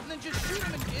glove shot and then just shoot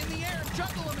him in the air and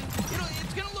juggle him, and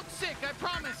it's gonna look sick, I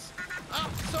promise. Oh,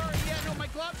 sorry, yeah, no, my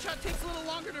glove shot takes a little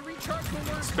longer to recharge when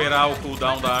we're Esperar o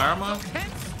cooldown da arma.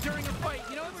 tense during a fight,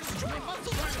 you know, my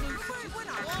muscles aren't loose.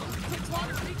 It takes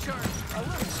longer to recharge.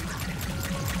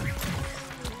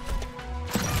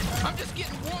 I'm just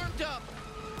getting warmed up.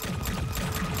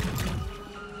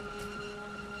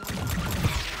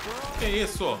 Que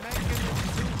isso?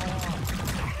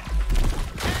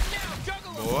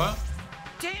 Boa.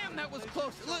 Damn, that was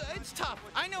close. Look, it's tough.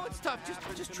 I know it's tough.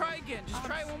 Just try again. Just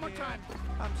try it one more time.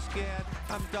 I'm scared.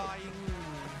 I'm dying.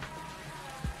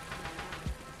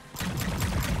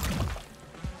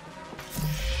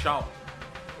 Tchau.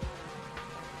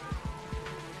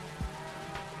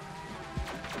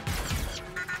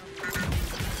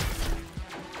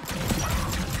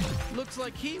 Looks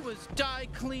like he was die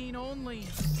clean only.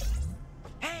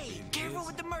 Hey, careful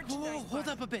with the merchandise. Whoa, hold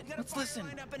up a bit. Let's listen.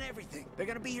 Lined up and everything. They're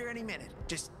gonna be here any minute.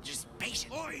 Just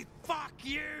patient. Oi, fuck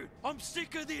you! I'm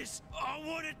sick of this. I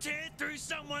want to tear through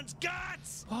someone's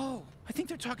guts. Oh, I think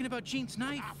they're talking about Jean's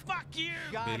knife. Fuck you!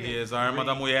 Beleza, a arma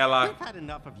da mulher lá. We've had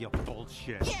enough of your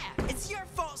bullshit. Yeah, it's your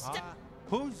fault.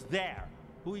 Who's there?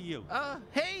 Who are you?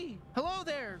 Hey, hello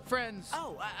there, friends.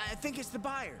 Oh, I think it's the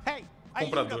buyer. Hey, are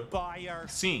you the Comprador. buyer?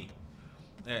 Sim.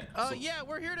 É. Yeah,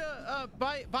 we're here to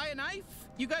buy a knife.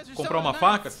 You guys are Comprar selling uma a knife.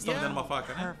 faca? Vocês estão vendendo uma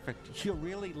faca, né? Perfect. You're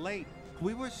really late.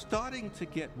 We were starting to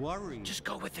get worried. Just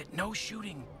go with it. No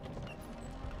shooting.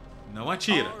 Não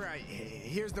atira. All right,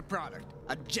 here's the product.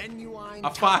 A genuine A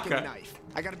Tuscan faca. knife.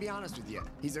 I gotta be honest with you.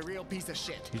 He's a real piece of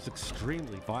shit. He's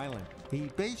extremely violent. He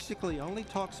basically only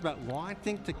talks about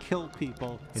wanting to kill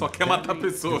people. Só quer matar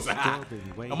pessoas.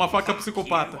 É uma faca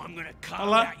psicopata. I'm gonna Olha carve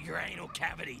lá. out your anal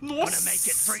cavity. Nossa. Gonna make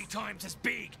it 3 times as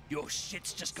big. Your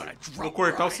shit's just gonna Vou drop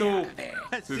cortar o right seu. out of there.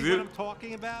 Vocês See what viram? I'm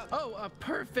talking about? Oh,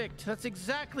 perfect. That's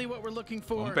exactly what we're looking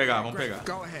for. Vamos pegar, vamos pegar.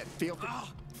 Go ahead. Feel free. Oh,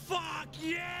 fuck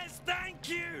yes, thank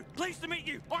you. Pleased to meet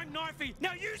you. I'm Knifey.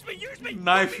 Now use me, use me.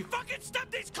 Knife. Let me fucking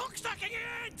stab these cocksucking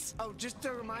ants. Oh, just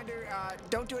a reminder,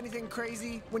 don't do anything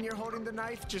crazy when you're holding the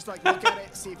knife. Just like look at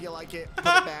it, see if you like it, put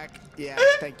it back. Yeah,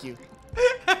 thank you.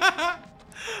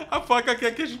 A faca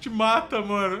quer que a gente mata,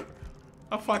 mano.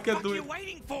 A faca é What are you doida.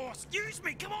 waiting for? Excuse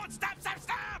me. Come on, stab, stab,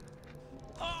 stab.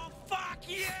 Oh, fuck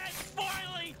yes,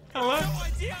 finally. Hello? No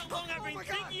idea how long I've been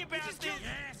thinking about this.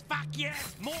 Yes, fuck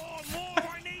yes. More.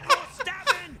 I need more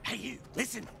stabbing. Hey, you,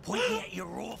 listen. Point me at your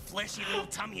raw, fleshy little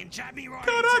tummy and jab me right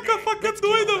Caraca, into there. a faca Let's get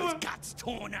all doida, those mano. guts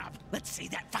torn up. Let's see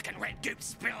that fucking red goop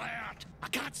spill out. I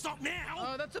can't stop now.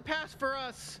 Oh, that's a pass for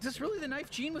us. Is this really the knife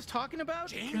Jean was talking about?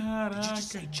 Jean? Did you just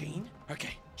say Jean?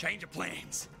 Okay, change of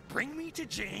plans. Bring me to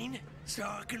Jean so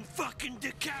I can fucking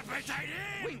decapitate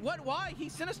him! Wait, what? Why? He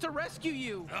sent us to rescue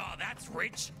you. Oh, that's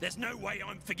rich. There's no way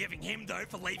I'm forgiving him, though,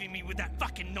 for leaving me with that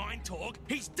fucking Nine-Torg.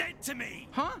 He's dead to me!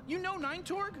 Huh? You know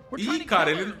Nine-Torg? We're Ih, trying to cara,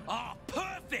 kill ele. her. Oh,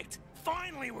 perfect!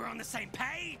 Finally, we're on the same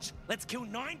page! Let's kill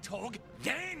Nine-Torg,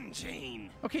 then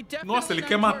Jean! Okay, definitely. Nossa, ele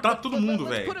quer Nine-Torg, matar but- todo but mundo,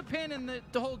 let's velho. put a pin in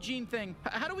the whole Jean thing.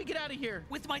 How do we get out of here?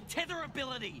 With my tether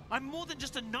ability! I'm more than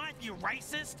just a knife, you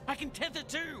racist! I can tether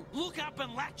too! Look up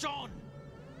and latch on!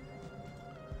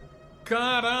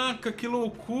 Caraca, que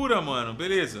loucura, mano.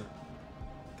 Beleza.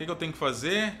 O que eu tenho que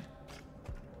fazer?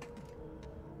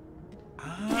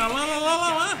 Ah,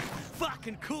 lá.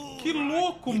 Fucking cool! Que right?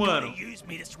 louco, You mano. gotta use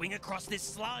me to swing across this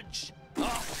sludge. Oh,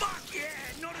 fuck yeah!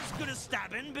 Not as good as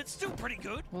stabbing, but still pretty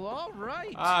good. Well, all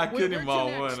right. Ah, que Where to animal,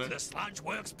 next? mano. The Sludge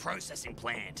Works processing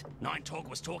plant. Nine-Torg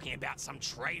was talking about some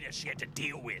traitor she had to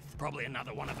deal with. Probably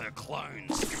another one of her clones.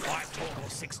 5-Torg or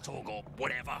 6-Torg or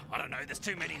whatever. I don't know. There's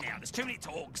too many now. There's too many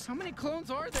Torgs. How many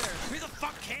clones are there? Who the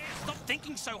fuck cares? Stop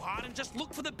thinking so hard and just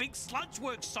look for the big Sludge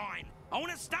Works sign. I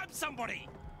want to stab somebody.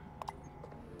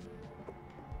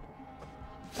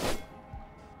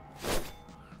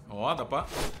 Ó, dá pra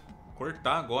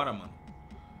cortar agora, mano.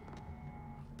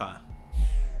 Tá.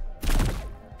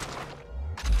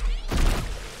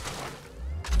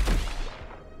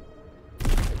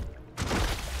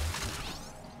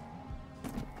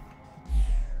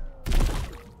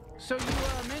 So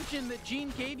you mentioned that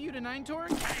Jean gave you to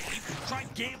Nine-Torg? Hey, try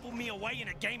and gamble me away in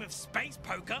a game of space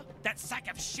poker? That sack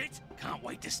of shit? Can't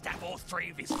wait to stab all 3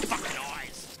 of his fucking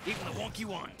eyes. Even the wonky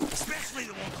one. Especially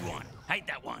the wonky one. Hate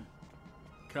that one.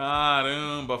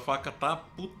 Caramba, a faca tá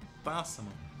putaça,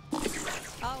 mano.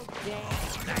 Oh,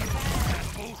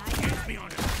 damn. Get me on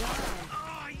it.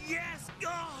 Oh, yes!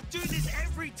 Oh, do this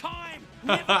every time!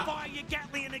 Never fire your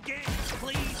Gatlian again!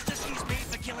 Please, just use me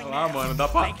for killing Olha lá, now. mano, dá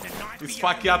pra Making a knife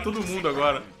esfaquear beyond todo mundo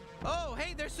agora. Oh,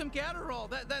 hey, there's some Gatterall.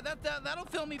 That'll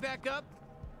fill me back up.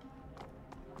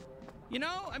 You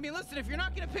know, I mean, listen, if you're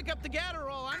not gonna pick up the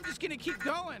Gatterall, I'm just gonna keep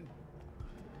going.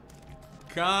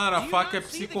 Cara, a faca é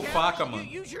psicofaca, mano.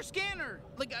 Use your scanner.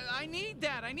 Like, I need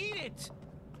that. I need it.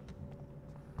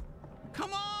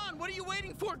 Come on. What are you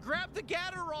waiting for? Grab the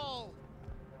Gatterall.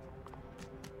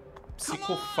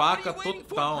 Psicofaca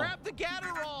total. Grab the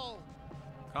Gatterall.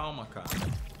 Calma, cara.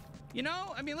 You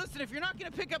know, I mean, listen, if you're not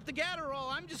gonna pick up the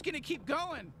Gatterall, I'm just gonna keep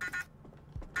going.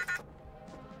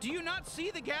 Do you not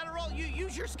see the Gatterall? You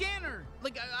use your scanner.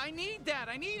 Like, I need that.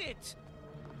 I need it.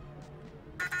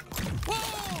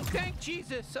 Whoa! Thank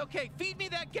Jesus. Okay, feed me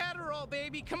that Gatterall,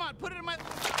 baby. Come on, put it in my...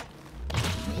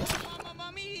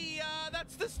 Mamma mia,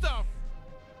 that's the stuff.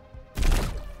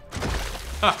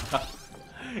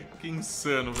 Que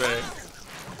insano, velho.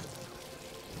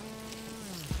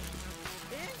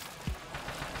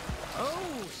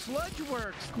 Oh, Sludge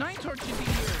Works. Ninetorg should be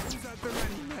here.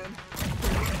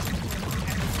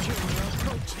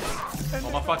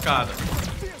 Toma facada.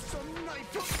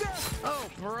 Oh,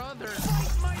 brother.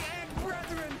 Fight, my egg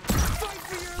brethren! Fight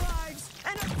for your lives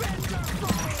and avenge our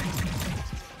fallen!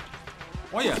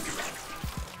 Olha.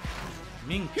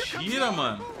 Mentira,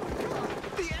 mano.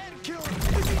 The egg killer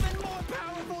is even more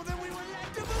powerful than we were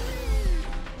led to believe!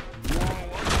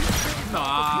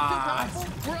 Nossa.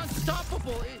 We're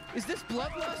unstoppable. Is this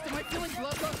bloodlust? Am I feeling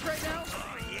bloodlust right now?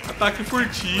 Ataque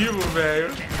furtivo, velho.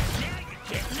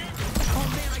 Oh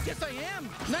man, I guess I am.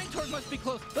 Ninetorg must be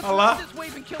close. Let's Olha lá. run this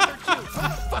wave and kill her too. I'm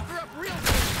gonna fuck her up real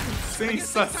good.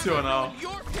 Sensacional.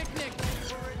 Your picnic.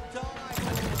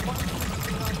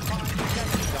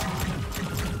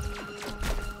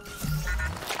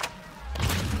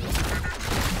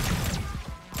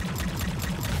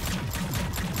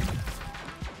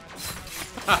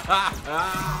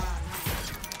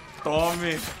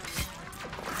 Tome.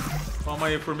 Toma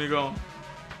aí, formigão.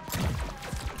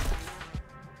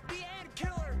 The ant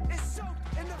killer is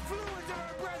soaked in the fluids of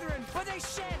our brethren, but they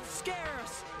shan't scare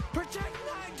us. Protect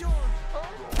Ninetorg.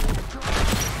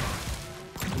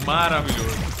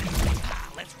 Maravilhoso.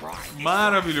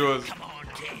 Maravilhoso.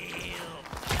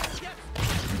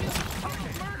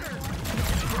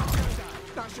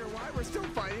 Not sure why we're still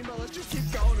fighting, but let's just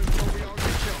keep going until we all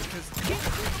get killed. Keep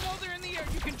them while they're in the air.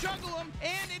 You can juggle them,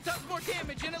 and it does more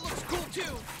damage, and it looks cool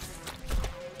too.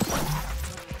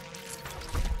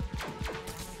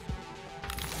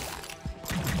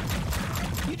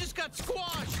 You just got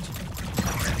squashed.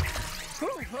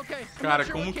 Okay. Cara,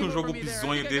 como que um jogo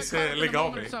bizonho desse é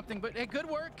legal, velho? But hey, good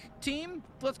work, team.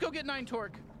 Let's go get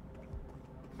Ninetorg.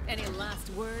 Any last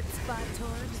words, Spot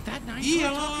Torg? Is that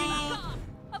Ninetorg talking?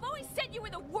 I've always said you were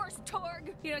the worst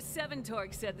Torg. You know, 7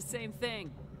 Torg said the same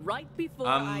thing. Right before A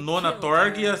I nona killed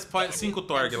Torg e her. as 5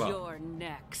 Torg lá. You're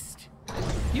next.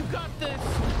 You got this.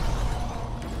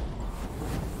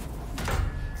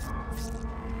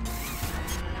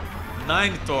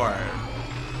 Nine Torg.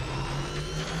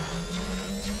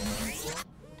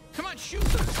 Come on, shoot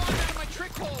the slime out of my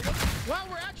trick hole. Wow,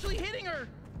 we're actually hitting her.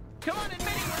 Come on, admit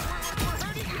it. We're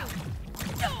hurting you.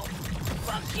 No!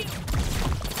 Fuck you!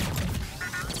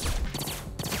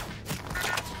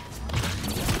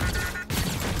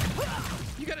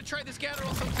 You gotta try this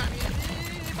Gatterall sometime.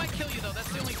 It might kill you, though.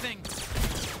 That's the only thing.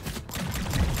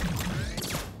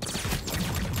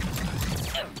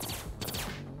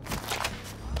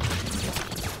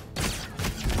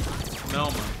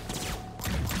 Não, mano.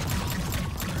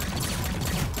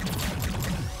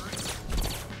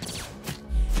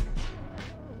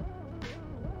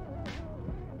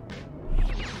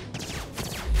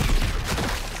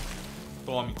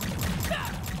 Tome.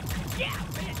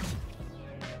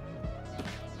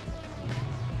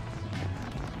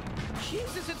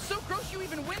 Jesus, it's so gross you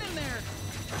even went in there.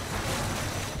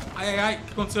 Ai, ai, ai. O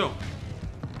que aconteceu?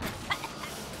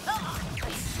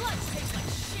 Sludge tastes like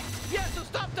shit. Yeah, so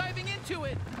stop diving into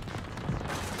it.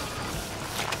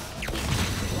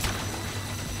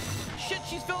 Shit,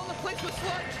 she's filling the place with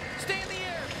sludge. Stay in the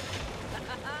air.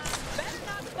 Better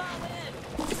not fall in.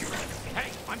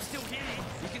 Hey, I'm still here.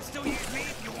 You can still use me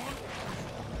if you want.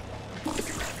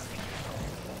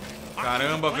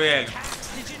 Caramba, velho.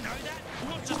 Did you know that? I'm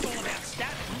not just all about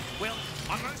stabbing. Well,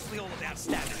 I'm mostly all about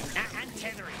stabbing and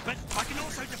tethering, but I can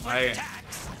also deflect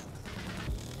attacks.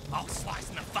 I'll slice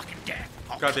in the fucking gap.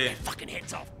 I'll cut their fucking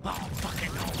heads off. Oh,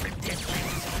 fucking, I'll rip their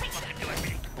fingers off. Fucking do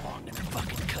everything. Oh, I'm gonna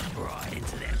fucking cut right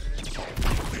into them.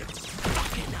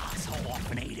 Fucking asshole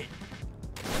off and eat it.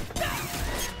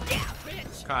 Yeah,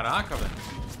 bitch. Caraca, velho.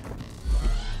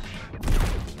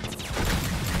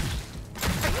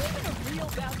 Are you even a real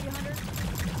bounty hunter?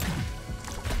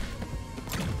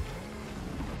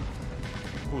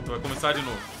 Puta, vai começar de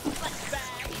novo.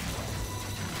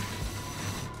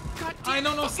 Ai,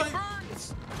 não, não, sai.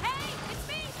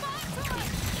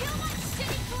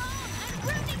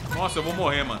 Nossa, eu vou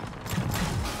morrer, mano.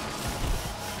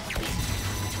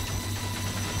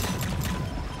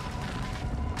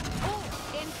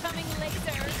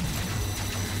 laser.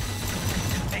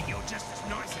 Think you're just as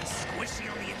nice and squishy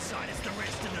on the inside as the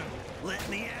rest of them. Let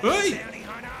me out, Hey! bounty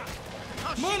hunter.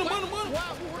 Oh, shit, Mano, wow, mano, mano.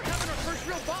 Wow, we're having our first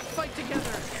real boss fight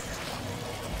together.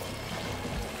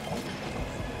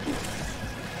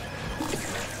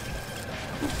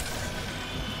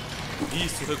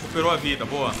 Isso, recuperou a vida,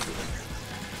 boa.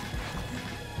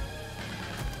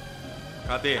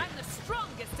 Cadê? I'm the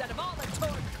strongest out of all the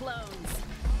Torg clones.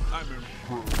 I'm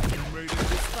impressed you made it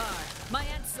This far, my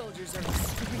ant soldiers are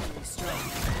extremely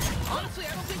strong. Honestly,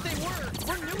 I don't think they were.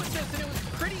 We're new at this, and it was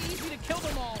pretty easy to kill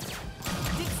them all.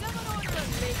 Did someone order a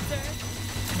laser?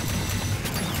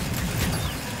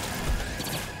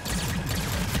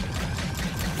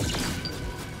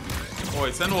 Oh,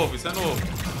 isso é novo, isso é novo.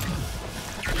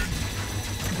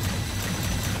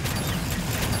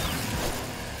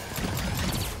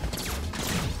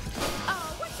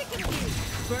 What's it gonna be?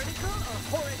 Vertical or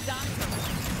horizontal?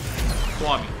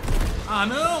 Tome. Ah,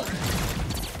 não!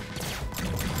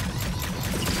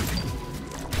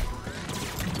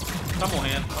 Tá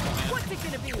morrendo, tá morrendo. What's it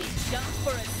gonna be? Jump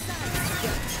or a side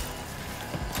jump?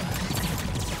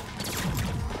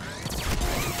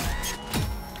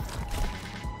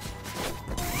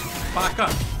 Faca!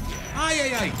 Ai,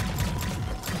 ai, ai!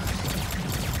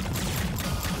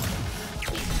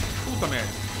 Puta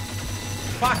merda!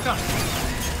 Faca!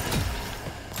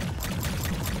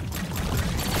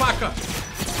 Faca!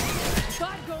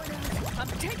 I'm going out. I'm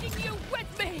taking you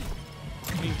with me.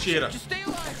 Mentira! Just stay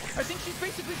alive. I think she's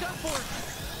basically done for.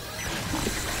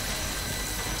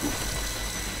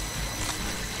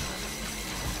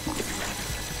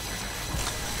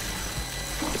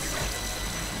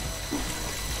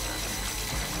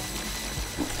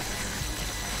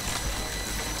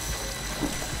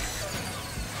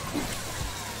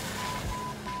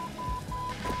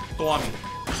 Tome!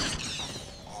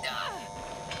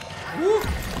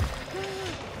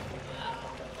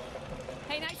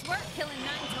 Hey, nice work killing 9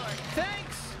 Torg.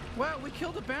 Thanks. Wow, we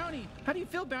killed a bounty. How do you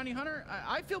feel, bounty hunter?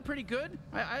 I feel pretty good.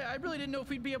 I really didn't know if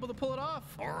we'd be able to pull it off.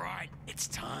 All right, it's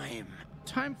time.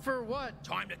 Time for what?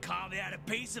 Time to carve out a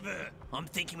piece of her. I'm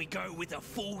thinking we go with a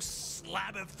full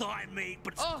slab of thigh meat,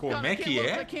 but it's... Oh, Como God, é I que can't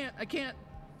é? look. I can't.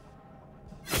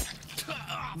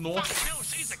 Nossa. Fuck, hell,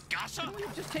 she's a gusser. Couldn't we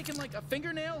have just taken like a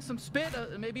fingernail, some spit,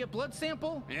 maybe a blood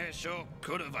sample? Yeah, sure,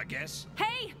 could have, I guess.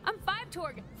 Hey, I'm 5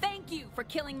 Torg. Thank you for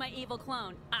killing my evil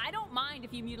clone. I don't mind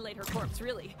if you mutilate her corpse,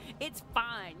 really. It's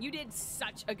fine. You did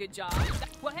such a good job.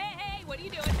 Well, hey, what are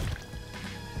you doing?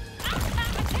 I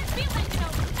can't feel it, you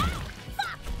know. Ah,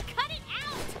 fuck! Cut it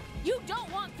out! You don't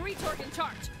want 3 Torg in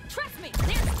charge. Trust me,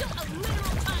 there's still a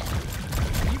literal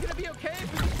time. Are you gonna be okay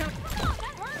if we just kind of... Come on,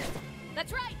 that hurt!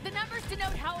 That's right, the numbers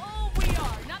denote how old we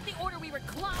are, not the order we were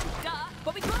cloned, duh.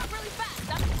 But we grow up really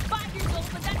fast. I'm 5 years old,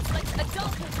 but that's like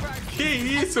adulthood for our kids.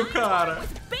 Que isso, cara?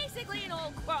 Was basically an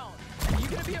old clone. Are you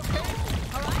gonna be okay?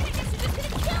 All right, I guess you're just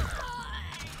gonna kill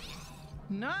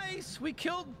me. Nice, we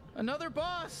killed another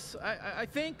boss. I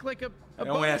think like a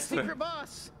É extra. secret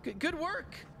boss. Good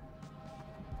work.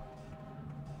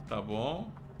 Tá bom.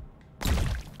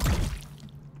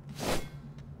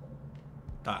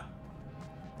 Tá.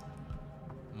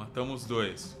 Matamos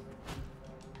 2.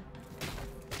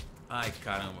 Ai,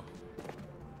 caramba.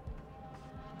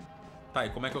 Tá, e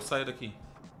como é que eu saio daqui?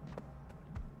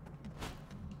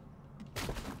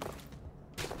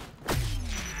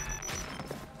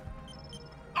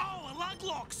 Oh, a lug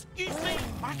locks! Use me!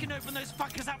 I can open those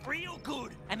fuckers up real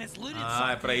good! And it's looted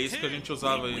Ah, é pra isso que a gente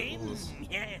usava aí os...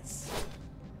 Yes!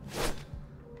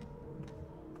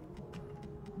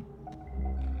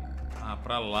 Ah,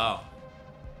 pra lá, ó.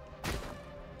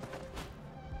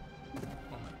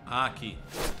 Ah, aqui.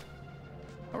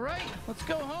 All right, let's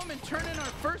go home and turn in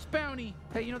our first bounty.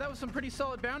 Hey, you know, that was some pretty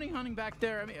solid bounty hunting back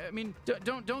there. I mean,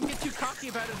 don't get too cocky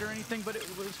about it or anything, but it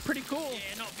was pretty cool.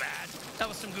 Yeah, not bad. That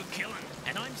was some good killing.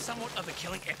 And I'm somewhat of a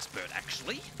killing expert,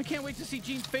 actually. I can't wait to see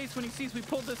Gene's face when he sees we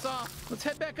pulled this off. Let's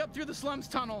head back up through the slums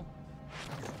tunnel.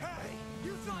 Hey,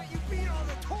 you thought you beat all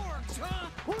the Torgs, huh?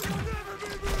 Well, you'll never be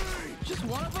me! Just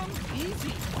one of them?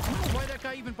 Easy. I don't know why that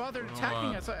guy even bothered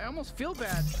attacking us. I almost feel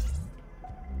bad.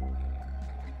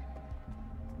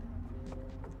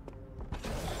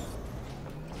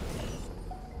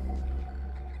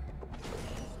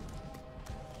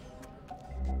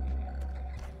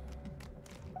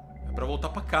 É pra voltar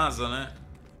pra casa, né?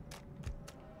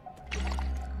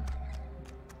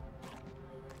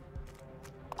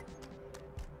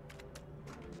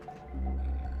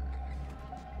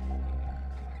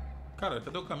 Cara,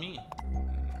 cadê o caminho?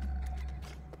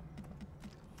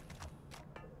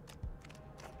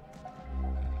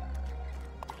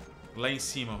 Lá em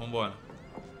cima, vambora.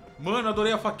 Mano,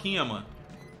 adorei a faquinha, mano.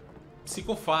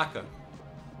 Psicofaca.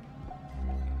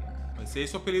 Vai ser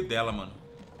esse o apelido dela, mano.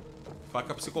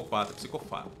 Faca psicopata,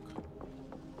 psicofaca.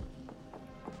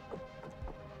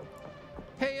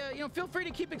 Hey, you know, feel free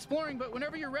to keep exploring, but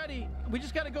whenever you're ready, we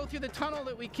just gotta go through the tunnel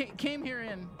that we came here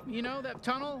in. You know, that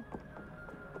tunnel?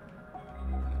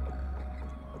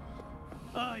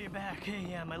 Oh, you're back. Hey,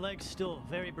 yeah, my leg's still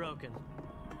very broken.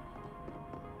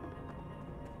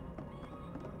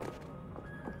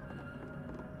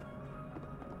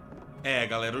 É,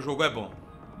 galera, o jogo é bom.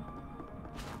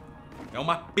 É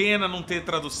uma pena não ter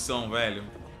tradução, velho.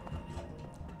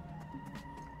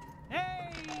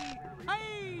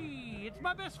 Hey, it's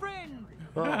my best friend.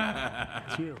 Oh,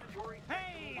 it's you.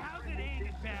 Hey, how's it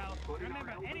ended, pal?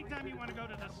 Remember, anytime you want to go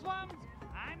to the slums,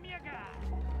 I'm your guy.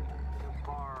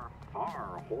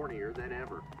 Far hornier than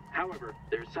ever. However,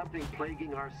 there's something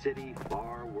plaguing our city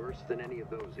far worse than any of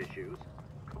those issues.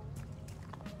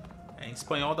 Em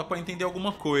espanhol dá pra entender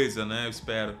alguma coisa, né? Eu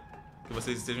espero que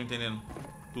vocês estejam entendendo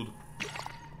tudo.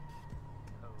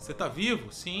 Você tá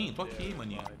vivo? Sim, tô aqui,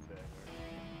 maninha.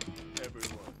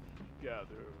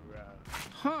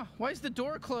 Huh, why is the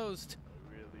door closed?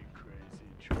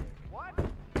 What?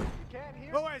 You can't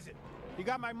hear? Who is it? You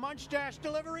got my Munch Dash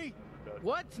delivery?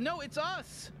 What? No, it's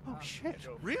us. Oh, shit.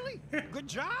 Really? Good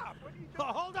job. Oh,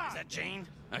 hold on. Is that Gene?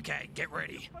 Okay, get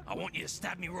ready. I want you to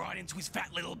stab me right into his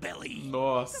fat little belly.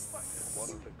 Nossa.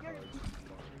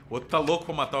 O outro tá louco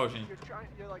pra matar o Gene.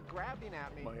 You're like grabbing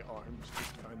at me. My arms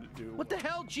just kind of do. What the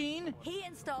hell, Gene? He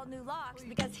installed new locks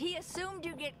because he assumed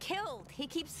you get killed. He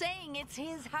keeps saying it's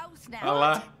his house now. Olha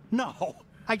lá. No,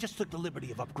 I just took the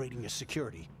liberty of upgrading your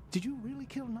security. Did you really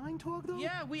kill Ninetorg, though?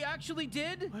 Yeah, we actually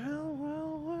did.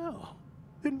 Well.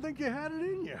 Didn't think you had it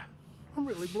in you. I'm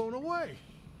really blown away.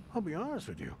 I'll be honest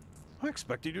with you. I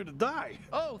expected you to die.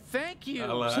 Oh, thank you.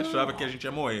 Ela achava que a gente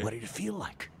ia morrer. What did it feel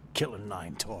like? Killing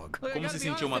Ninetorg. Como se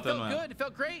sentiu matando ela? It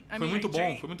felt great. Foi muito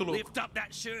bom, foi muito louco. Lift up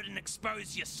that shirt and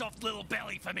expose your soft little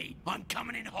belly for me. I'm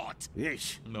coming in hot.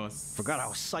 Yeesh. Nossa. Forgot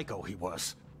how psycho he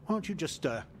was. Why don't you just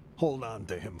hold on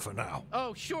to him for now?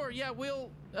 Oh, sure. Yeah,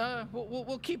 we'll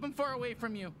keep him far away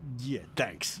from you. Yeah,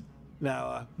 thanks.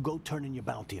 Now, go turn in your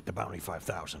bounty at the Bounty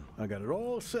 5000. I got it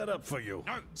all set up for you.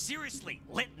 No, seriously,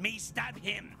 let me stab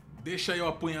him. Deixa eu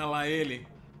apunhalar ele.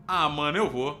 Ah, mano, eu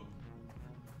vou.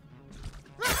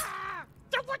 Ah!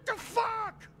 What the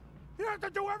fuck? You have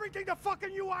to do everything the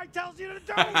fucking UI tells you to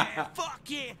do. Yeah, fuck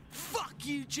yeah. Fuck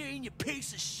you, Gene, you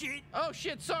piece of shit. Oh,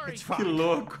 shit, sorry. It's fine. Que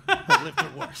louco. I've lived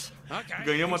it worse. Okay,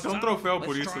 Ganhamos até um troféu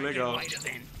por let's isso, try legal. again later,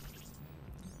 then.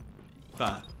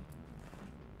 Tá.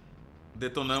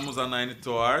 Detonamos a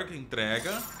Ninetorg,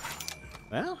 entrega.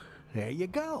 Well, there you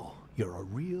go. You're a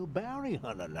real bounty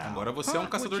hunter now. Agora você é um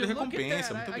caçador de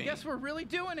recompensa, muito I bem. guess we're really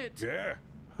doing it. Yeah,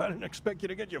 I didn't expect you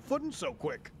to get your footing so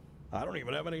quick. I don't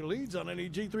even have any leads on any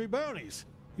G3 bounties.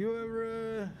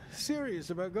 You're serious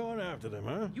about going after them,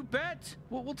 huh? You bet.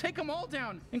 We'll take them all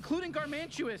down, including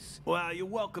Garmantuous. Well, you're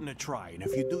welcome to try, and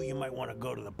if you do, you might want to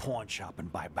go to the pawn shop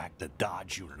and buy back the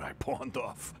Dodge unit I pawned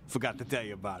off. Forgot to tell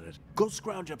you about it. Go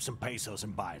scrounge up some pesos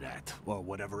and buy that, or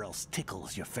whatever else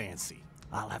tickles your fancy.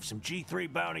 I'll have some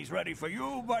G3 bounties ready for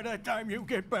you by the time you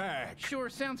get back. Sure,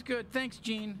 sounds good. Thanks,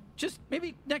 Gene. Just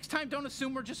maybe next time don't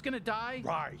assume we're just gonna die.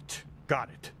 Right. Got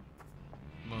it.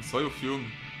 Lançou aí o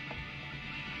filme.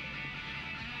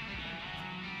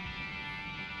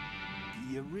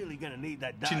 You're really gonna need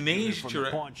that Teenage from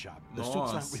the pawn shop. The suit's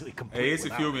not Nossa, really complete é esse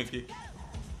without filme it. aqui.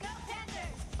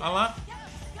 Olha lá.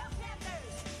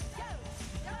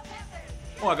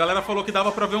 Ó, a galera falou que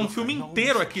dava pra ver um filme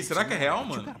inteiro aqui. Será que é real,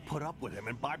 mano? Put up with him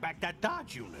and buy back that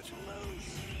Dodge unit.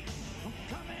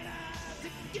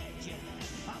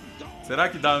 Será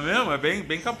que dá mesmo? É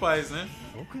bem capaz, né?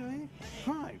 Okay,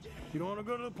 fine. You don't want to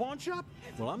go to the pawn shop?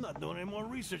 Well, I'm not doing any more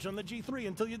research on the G3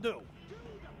 until you do.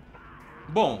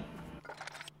 Bom.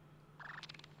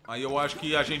 Aí eu acho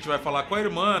que a gente vai falar com a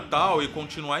irmã tal e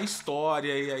continuar a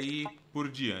história e aí por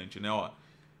diante, né? Ó,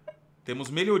 temos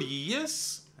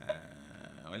melhorias.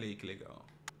 Olha aí que legal.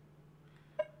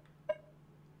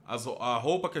 A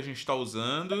roupa que a gente tá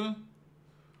usando.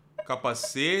 O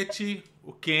capacete.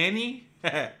 O Kenny.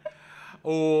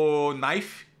 O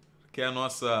knife. Que é a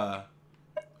nossa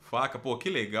faca. Pô, que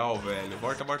legal, velho.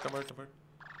 Volta.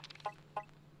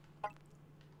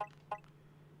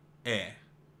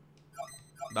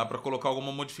 Dá pra colocar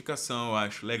alguma modificação, eu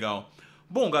acho. Legal.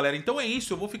 Bom, galera, então é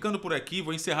isso. Eu vou ficando por aqui.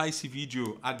 Vou encerrar esse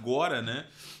vídeo agora, né?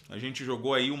 A gente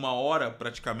jogou aí 1 hora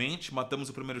praticamente. Matamos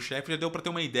o primeiro chefe. Já deu pra ter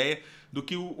uma ideia do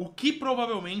que o que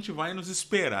provavelmente vai nos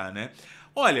esperar, né?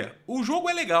 Olha, o jogo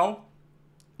é legal.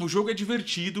 O jogo é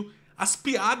divertido. As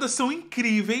piadas são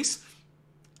incríveis.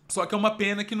 Só que é uma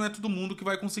pena que não é todo mundo que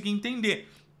vai conseguir entender.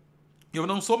 Eu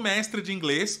não sou mestre de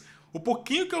inglês. O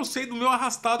pouquinho que eu sei do meu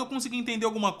arrastado eu consegui entender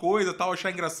alguma coisa, tal, achar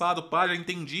engraçado, pá, já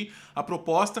entendi a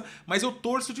proposta, mas eu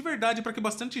torço de verdade para que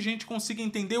bastante gente consiga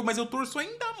entender, mas eu torço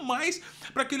ainda mais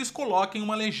para que eles coloquem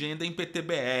uma legenda em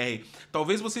PTBR.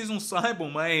 Talvez vocês não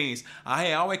saibam, mas a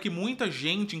real é que muita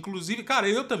gente, inclusive, cara,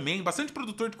 eu também, bastante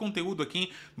produtor de conteúdo aqui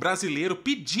brasileiro,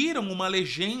 pediram uma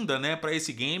legenda, né, para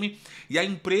esse game, e a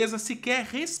empresa sequer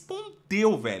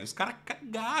respondeu, velho. Os caras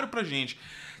cagaram pra gente.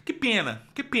 Que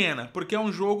pena, porque é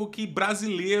um jogo que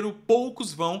brasileiro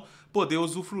poucos vão poder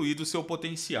usufruir do seu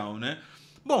potencial, né?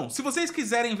 Bom, se vocês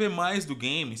quiserem ver mais do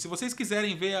game, se vocês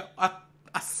quiserem ver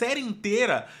a série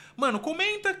inteira, mano,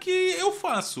 comenta que eu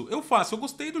faço, eu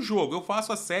gostei do jogo, eu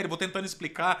faço a série, vou tentando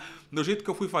explicar do jeito que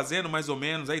eu fui fazendo, mais ou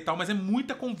menos, aí e tal, mas é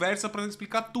muita conversa pra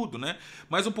explicar tudo, né?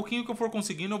 Mas um pouquinho que eu for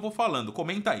conseguindo eu vou falando,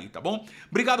 comenta aí, tá bom?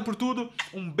 Obrigado por tudo,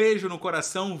 um beijo no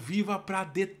coração, viva pra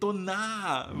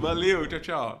detonar! Valeu, tchau,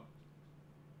 tchau!